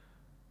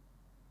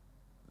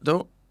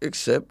 Don't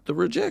accept the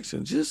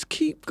rejection. Just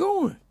keep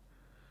going.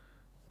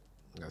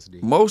 That's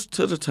deep. Most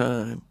of the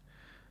time,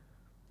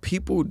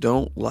 people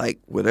don't like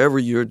whatever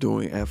you're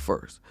doing at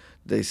first.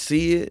 They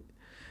see it.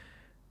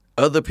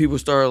 Other people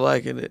start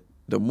liking it.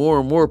 The more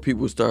and more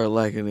people start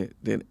liking it,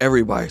 then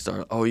everybody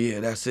starts, oh, yeah,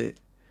 that's it.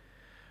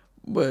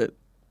 But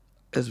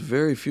there's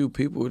very few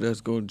people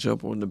that's going to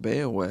jump on the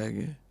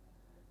bandwagon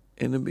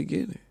in the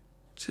beginning.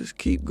 Just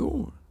keep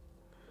going.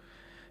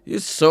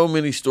 There's so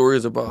many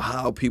stories about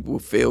how people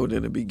failed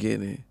in the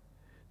beginning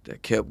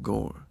that kept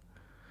going.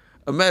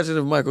 Imagine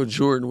if Michael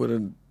Jordan would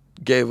have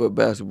gave up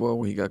basketball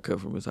when he got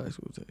cut from his high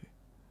school team.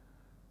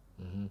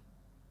 Mm-hmm.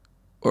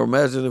 Or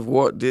imagine if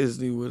Walt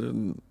Disney would have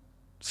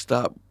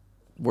stopped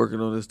working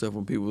on this stuff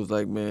when people was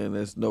like, man,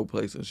 there's no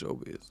place in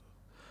showbiz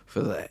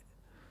for that.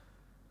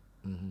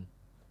 Mm-hmm.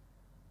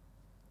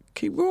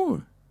 Keep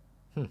going.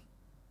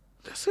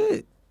 That's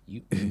it.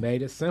 You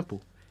made it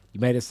simple. You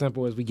made it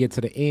simple as we get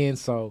to the end,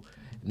 so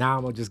now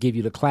I'm going to just give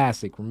you the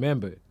classic.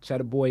 Remember,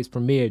 Cheddar Boys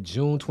premiere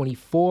June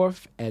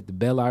 24th at the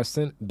Bel Air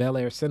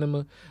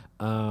Cinema.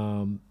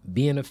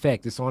 Be in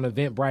effect. It's on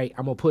Eventbrite.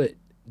 I'm going to put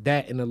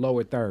that in the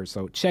lower third.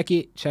 So check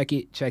it.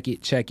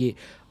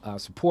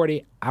 Support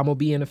it. I'm going to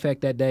be in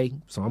effect that day.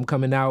 So I'm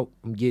coming out.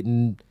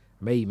 I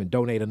may even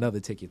donate another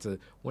ticket to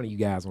one of you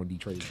guys on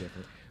Detroit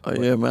Different.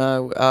 Yeah,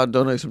 man. I'll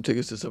donate some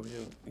tickets to some of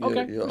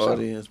your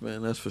audience, sure.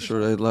 Man. That's for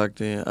sure. They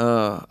locked in.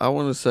 I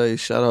want to say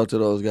shout out to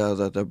those guys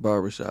at that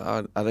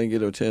barbershop. I didn't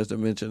get a chance to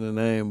mention the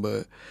name,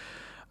 but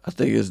I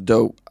think it's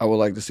dope. I would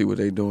like to see what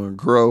they doing.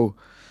 Grow.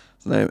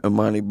 His name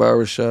Imani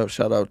Barbershop.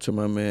 Shout out to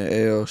my man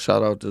L.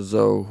 Shout out to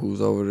Zoe,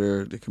 who's over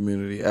there, the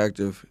community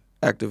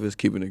activist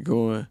keeping it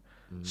going.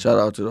 Mm-hmm. Shout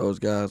out to those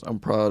guys. I'm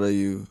proud of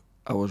you.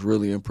 I was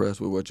really impressed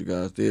with what you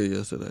guys did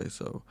yesterday.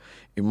 So,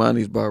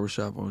 Imani's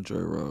Barbershop on Dre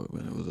Road,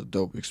 man, it was a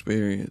dope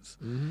experience.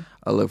 Mm-hmm.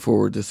 I look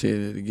forward to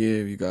seeing it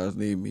again. If you guys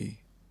need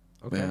me,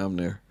 man, I'm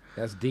there.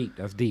 That's deep.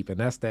 That's deep, and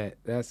that's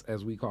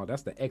as we call it,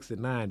 that's the Exit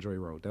 9 Joy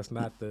Road. That's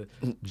not the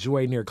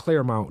Joy near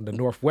Claremont, the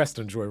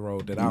Northwestern Joy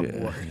Road that I'm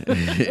working.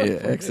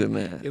 Yeah, Exit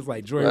 9. It's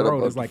like Joy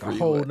Road is like a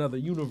whole nother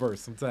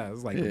universe sometimes.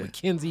 It's like the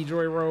McKenzie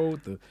Joy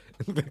Road.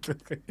 That's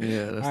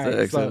the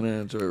Exit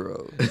 9 Joy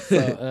Road.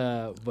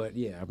 But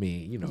yeah, I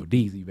mean,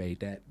 DZ made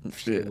that. Now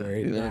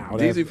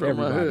DZ from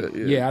my hood.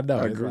 Yeah, I know.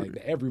 It's like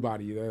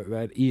everybody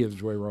that is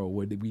Joy Road.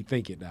 What did we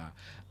think it now?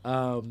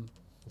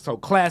 So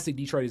classic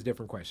Detroit is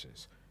different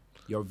questions.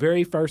 Your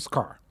very first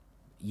car,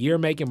 year,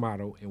 make, and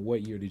model, and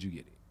what year did you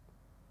get it?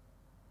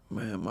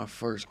 Man, my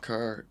first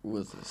car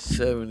was a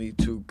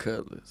 72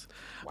 Cutlass.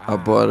 Wow. I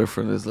bought it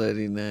from this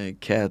lady named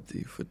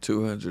Kathy for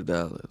 $200,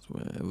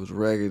 man. It was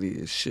raggedy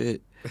as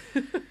shit.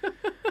 I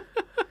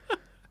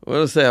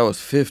want to say I was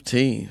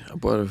 15. I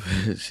bought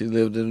it. She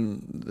lived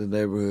in the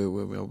neighborhood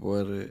with me. I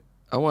bought it.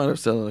 I wound up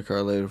selling the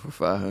car later for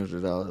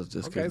 $500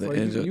 just because the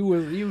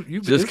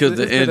engine. Just because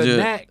the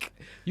engine.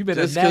 You've been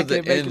just because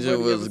the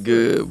engine was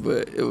good,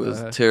 but it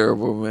was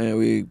terrible,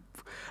 man.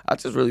 I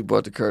just really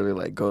bought the car to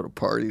like go to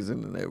parties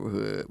in the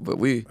neighborhood, but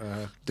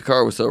the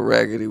car was so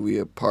raggedy we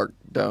had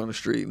parked down the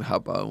street and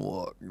hop out and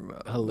walk.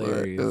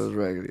 Hilarious. It was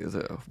raggedy as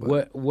hell.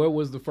 What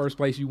was the first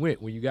place you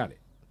went when you got it?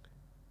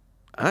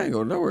 I ain't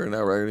going nowhere in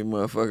that raggedy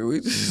motherfucker. We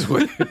just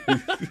waited.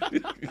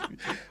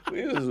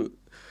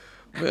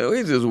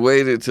 we just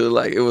waited till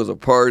like it was a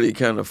party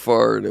kind of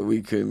far that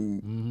we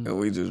couldn't, and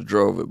we just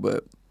drove it.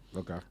 But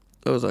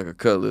it was like a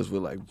Cutlass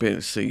with like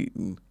bench seat,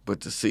 but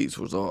the seats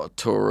was all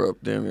tore up.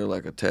 Damn near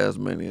like a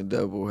Tasmanian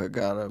devil had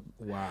got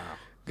in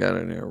there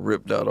and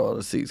ripped out all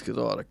the seats because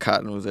all the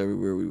cotton was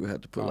everywhere. We would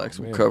have to put like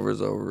some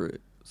covers over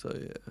it. So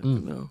it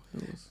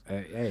was.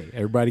 Hey,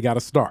 everybody got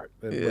to start.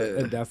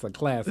 Yeah. That's a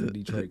classic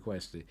Detroit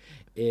question.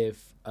 You're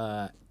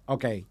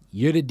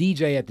the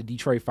DJ at the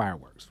Detroit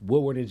Fireworks,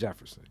 Woodward and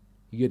Jefferson.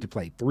 You get to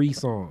play 3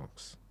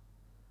 songs.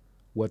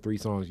 What 3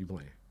 songs you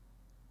playing?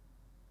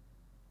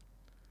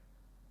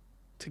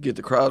 To get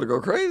the crowd to go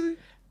crazy?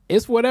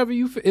 It's whatever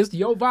it's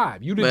your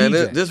vibe. You the DJ.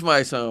 Man, this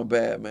might sound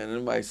bad, man.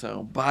 It might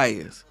sound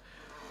biased.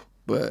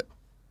 But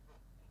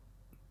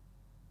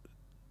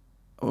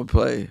I'm going to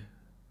play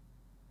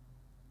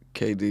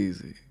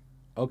KDZ.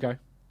 Okay.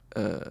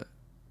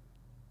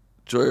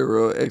 Joy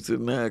Road,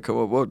 Exit 9, come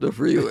up off the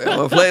freeway. I'm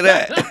going to play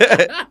that.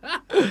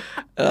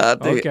 I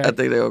think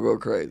they'll go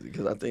crazy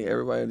because I think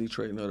everybody in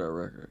Detroit know that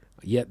record.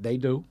 Yeah, they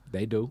do.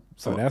 They do.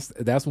 So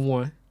that's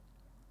one.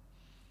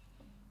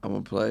 I'm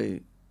going to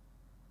play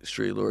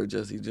Street Lord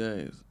Jesse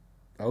James.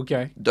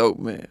 Okay. Dope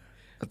Man.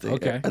 I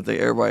think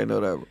everybody know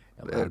that.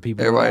 A lot of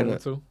people know that one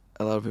too.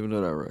 A lot of people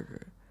know that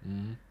record.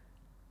 Mm-hmm.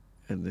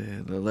 And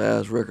then the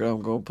last record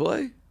I'm going to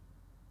play,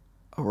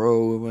 I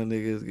roll with my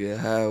niggas, get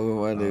high with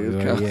my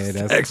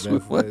niggas, sex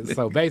with my niggas.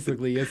 So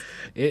basically,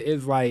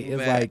 it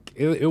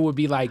would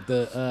be like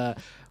the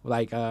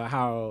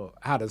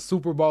how the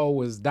Super Bowl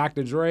was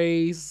Dr.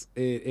 Dre's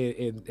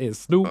and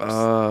Snoop's.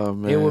 Oh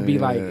man, it would be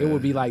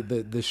like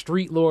the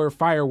Street Lord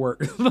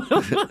Fireworks. But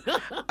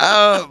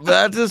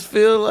I just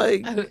feel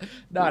like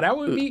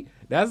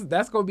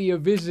that's gonna be a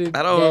vision.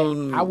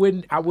 I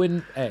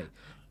wouldn't. Hey.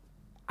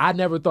 I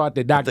never thought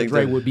that Dr.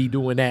 Dre would be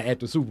doing that at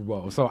the Super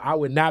Bowl. So I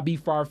would not be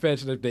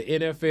far-fetched if the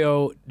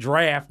NFL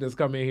draft that's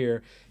coming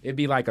here, it'd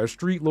be like a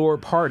Street Lord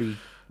party.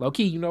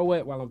 Low-key, you know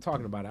what? While I'm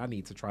talking about it, I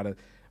need to try to...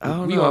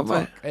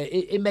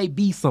 It may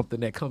be something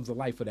that comes to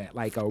life for that.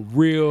 Like a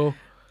real...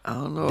 I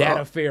don't know.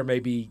 That affair may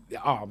be...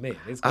 Oh, man.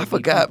 I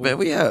forgot,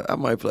 man. I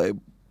might play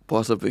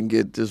Boss Up and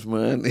Get This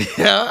Money.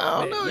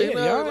 I don't know.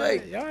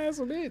 Y'all have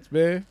some hits,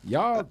 man.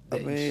 Y'all...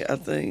 I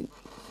think...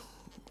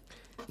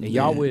 And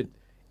y'all would...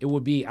 It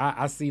would be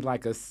I see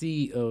like a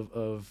sea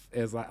of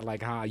as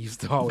like how I used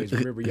to always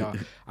remember y'all.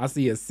 I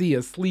see a sea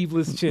of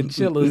sleeveless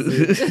chinchillas.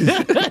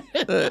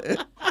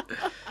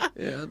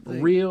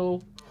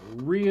 Real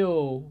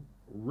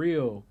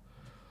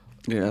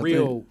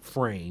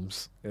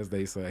frames, as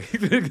they say.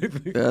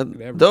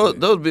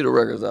 Those be the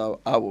records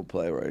I would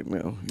play right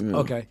now.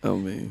 Okay. I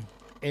mean,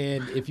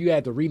 and if you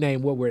had to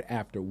rename what we're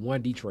after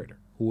one Detroiter,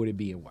 who would it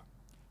be and why?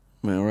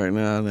 Man, right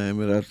now I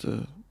name it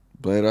after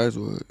Blade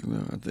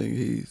Icewood. I think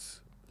he's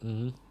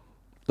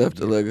left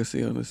a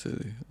legacy on the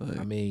city.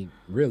 I mean,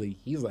 really,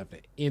 he's left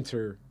an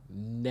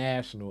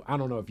international. I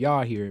don't know if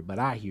y'all hear it, but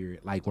I hear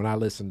it. Like when I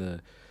listen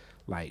to,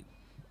 like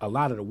a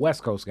lot of the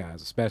West Coast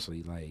guys,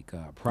 especially like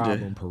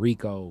Problem,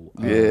 Perico.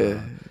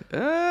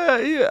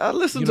 I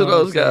listen to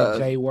those guys.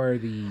 Jay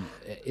Worthy.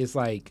 It's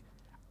like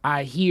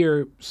I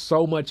hear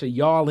so much of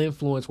y'all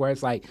influence where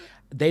it's like.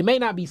 They may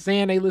not be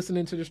saying they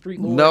listening to the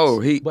Street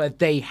Lords, but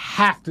they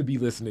have to be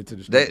listening to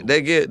the Street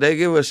Lords. They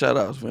give us shout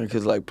outs, man,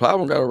 because like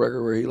Problem got a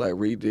record where he like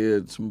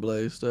redid some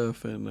Blaze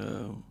stuff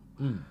and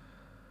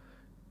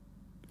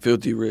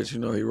Filthy Rich, he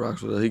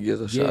rocks with us. He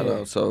gives a shout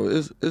out. So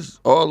it's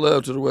all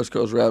love to the West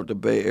Coast rap, the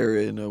Bay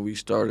Area. We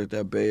started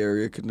that Bay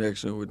Area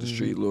connection with the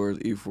Street Lords,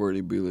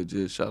 E40, Be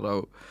Legit. Shout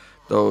out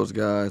those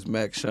guys,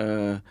 Mac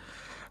Shine.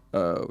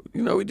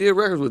 We did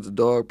records with the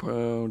Dog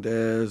Pound,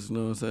 Daz, you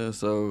know what I'm saying?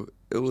 So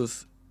it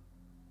was.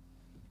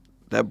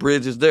 That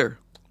bridge is there.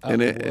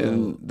 And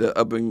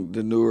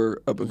the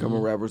newer up and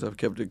coming rappers have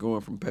kept it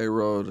going, from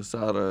Payroll to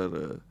Sada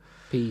to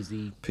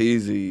Peasy,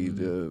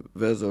 to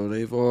Vezo.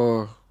 They've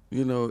all,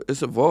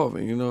 it's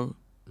evolving,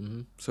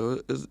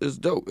 So it's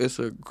dope. It's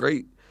a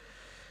great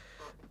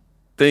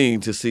thing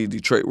to see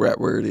Detroit rap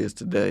where it is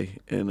today,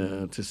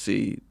 and to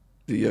see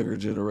the younger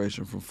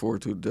generation from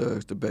 4-2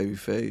 Duggs to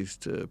Babyface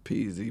to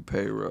Peasy,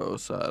 Payroll,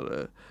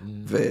 Sada,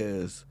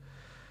 Vez,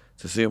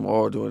 to see them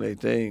all doing their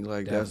thing.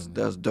 Like, that's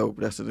dope.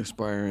 That's an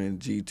inspiring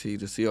GT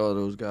to see all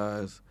those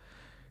guys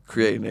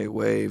creating a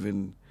wave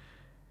and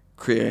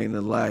creating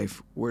a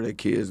life where their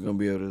kids gonna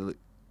be able to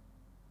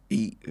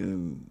eat,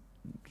 and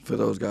for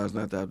those guys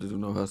not to have to do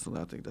no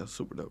hustling. I think that's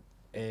super dope.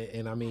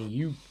 And I mean,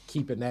 you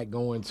keeping that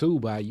going too,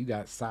 by you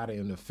got Sada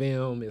in the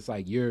film. It's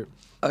like you're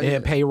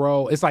and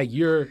Payroll. It's like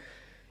you're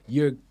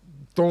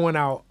throwing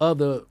out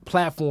other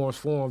platforms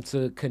for them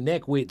to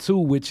connect with too,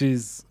 which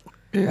is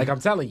like, I'm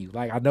telling you,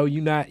 like, I know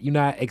you're not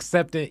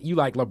accepting. You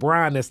like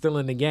LeBron that's still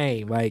in the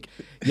game. Like,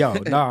 yo,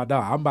 nah,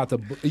 I'm about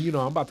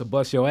to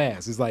bust your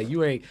ass. It's like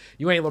you ain't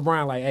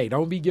LeBron. Like, hey,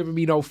 don't be giving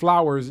me no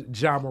flowers,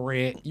 Ja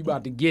Morant. You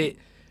about to get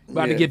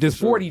this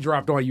 40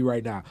 dropped on you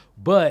right now.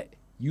 But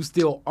you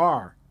still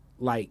are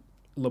like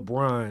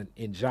LeBron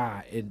and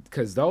Ja, and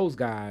because those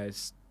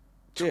guys.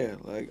 Yeah,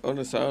 like on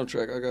the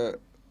soundtrack, I got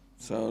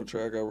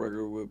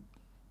record with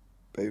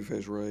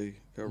Babyface Ray,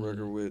 got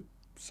record with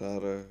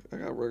Sada, I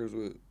got records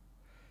with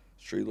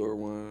Street Lord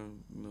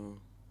One,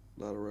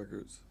 a lot of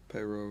records,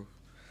 Payroll,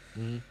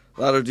 a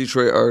lot of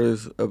Detroit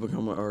artists, up and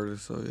coming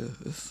artists. So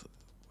yeah,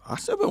 I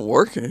still been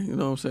working, you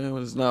know what I'm saying?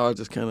 But it's now I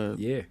just kind of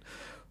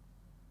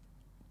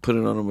put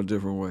it on them a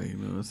different way, you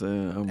know what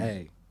I'm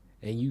saying?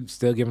 And you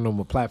still giving them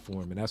a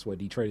platform, and that's what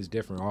Detroit is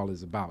Different all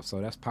is about.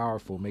 So that's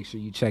powerful. Make sure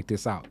you check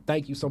this out.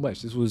 Thank you so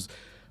much. This was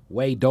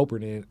way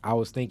doper than I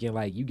was thinking.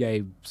 Like, you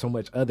gave so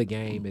much other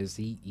game, as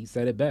he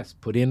said it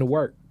best. Put in the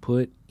work.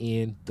 Put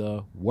in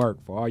the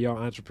work. For all y'all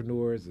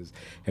entrepreneurs, as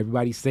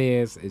everybody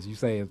says, as you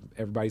say,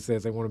 everybody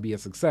says they want to be a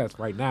success.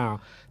 Right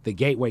now, the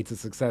gateway to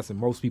success in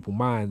most people's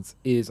minds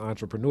is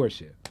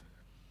entrepreneurship.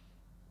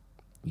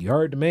 You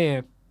heard the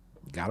man.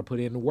 Got to put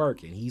in the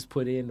work, and he's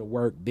put in the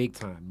work big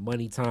time.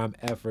 Money, time,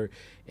 effort,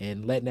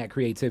 and letting that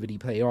creativity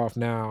pay off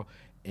now.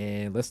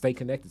 And let's stay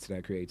connected to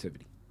that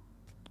creativity.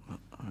 All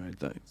right,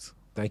 thanks.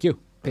 Thank you.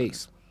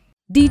 Peace.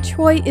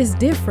 Detroit is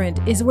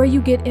Different is where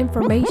you get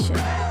information,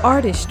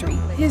 artistry,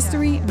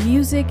 history,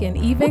 music, and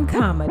even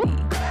comedy.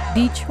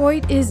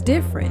 Detroit is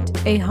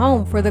Different, a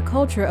home for the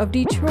culture of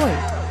Detroit.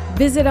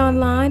 Visit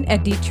online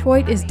at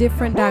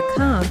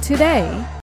DetroitisDifferent.com today.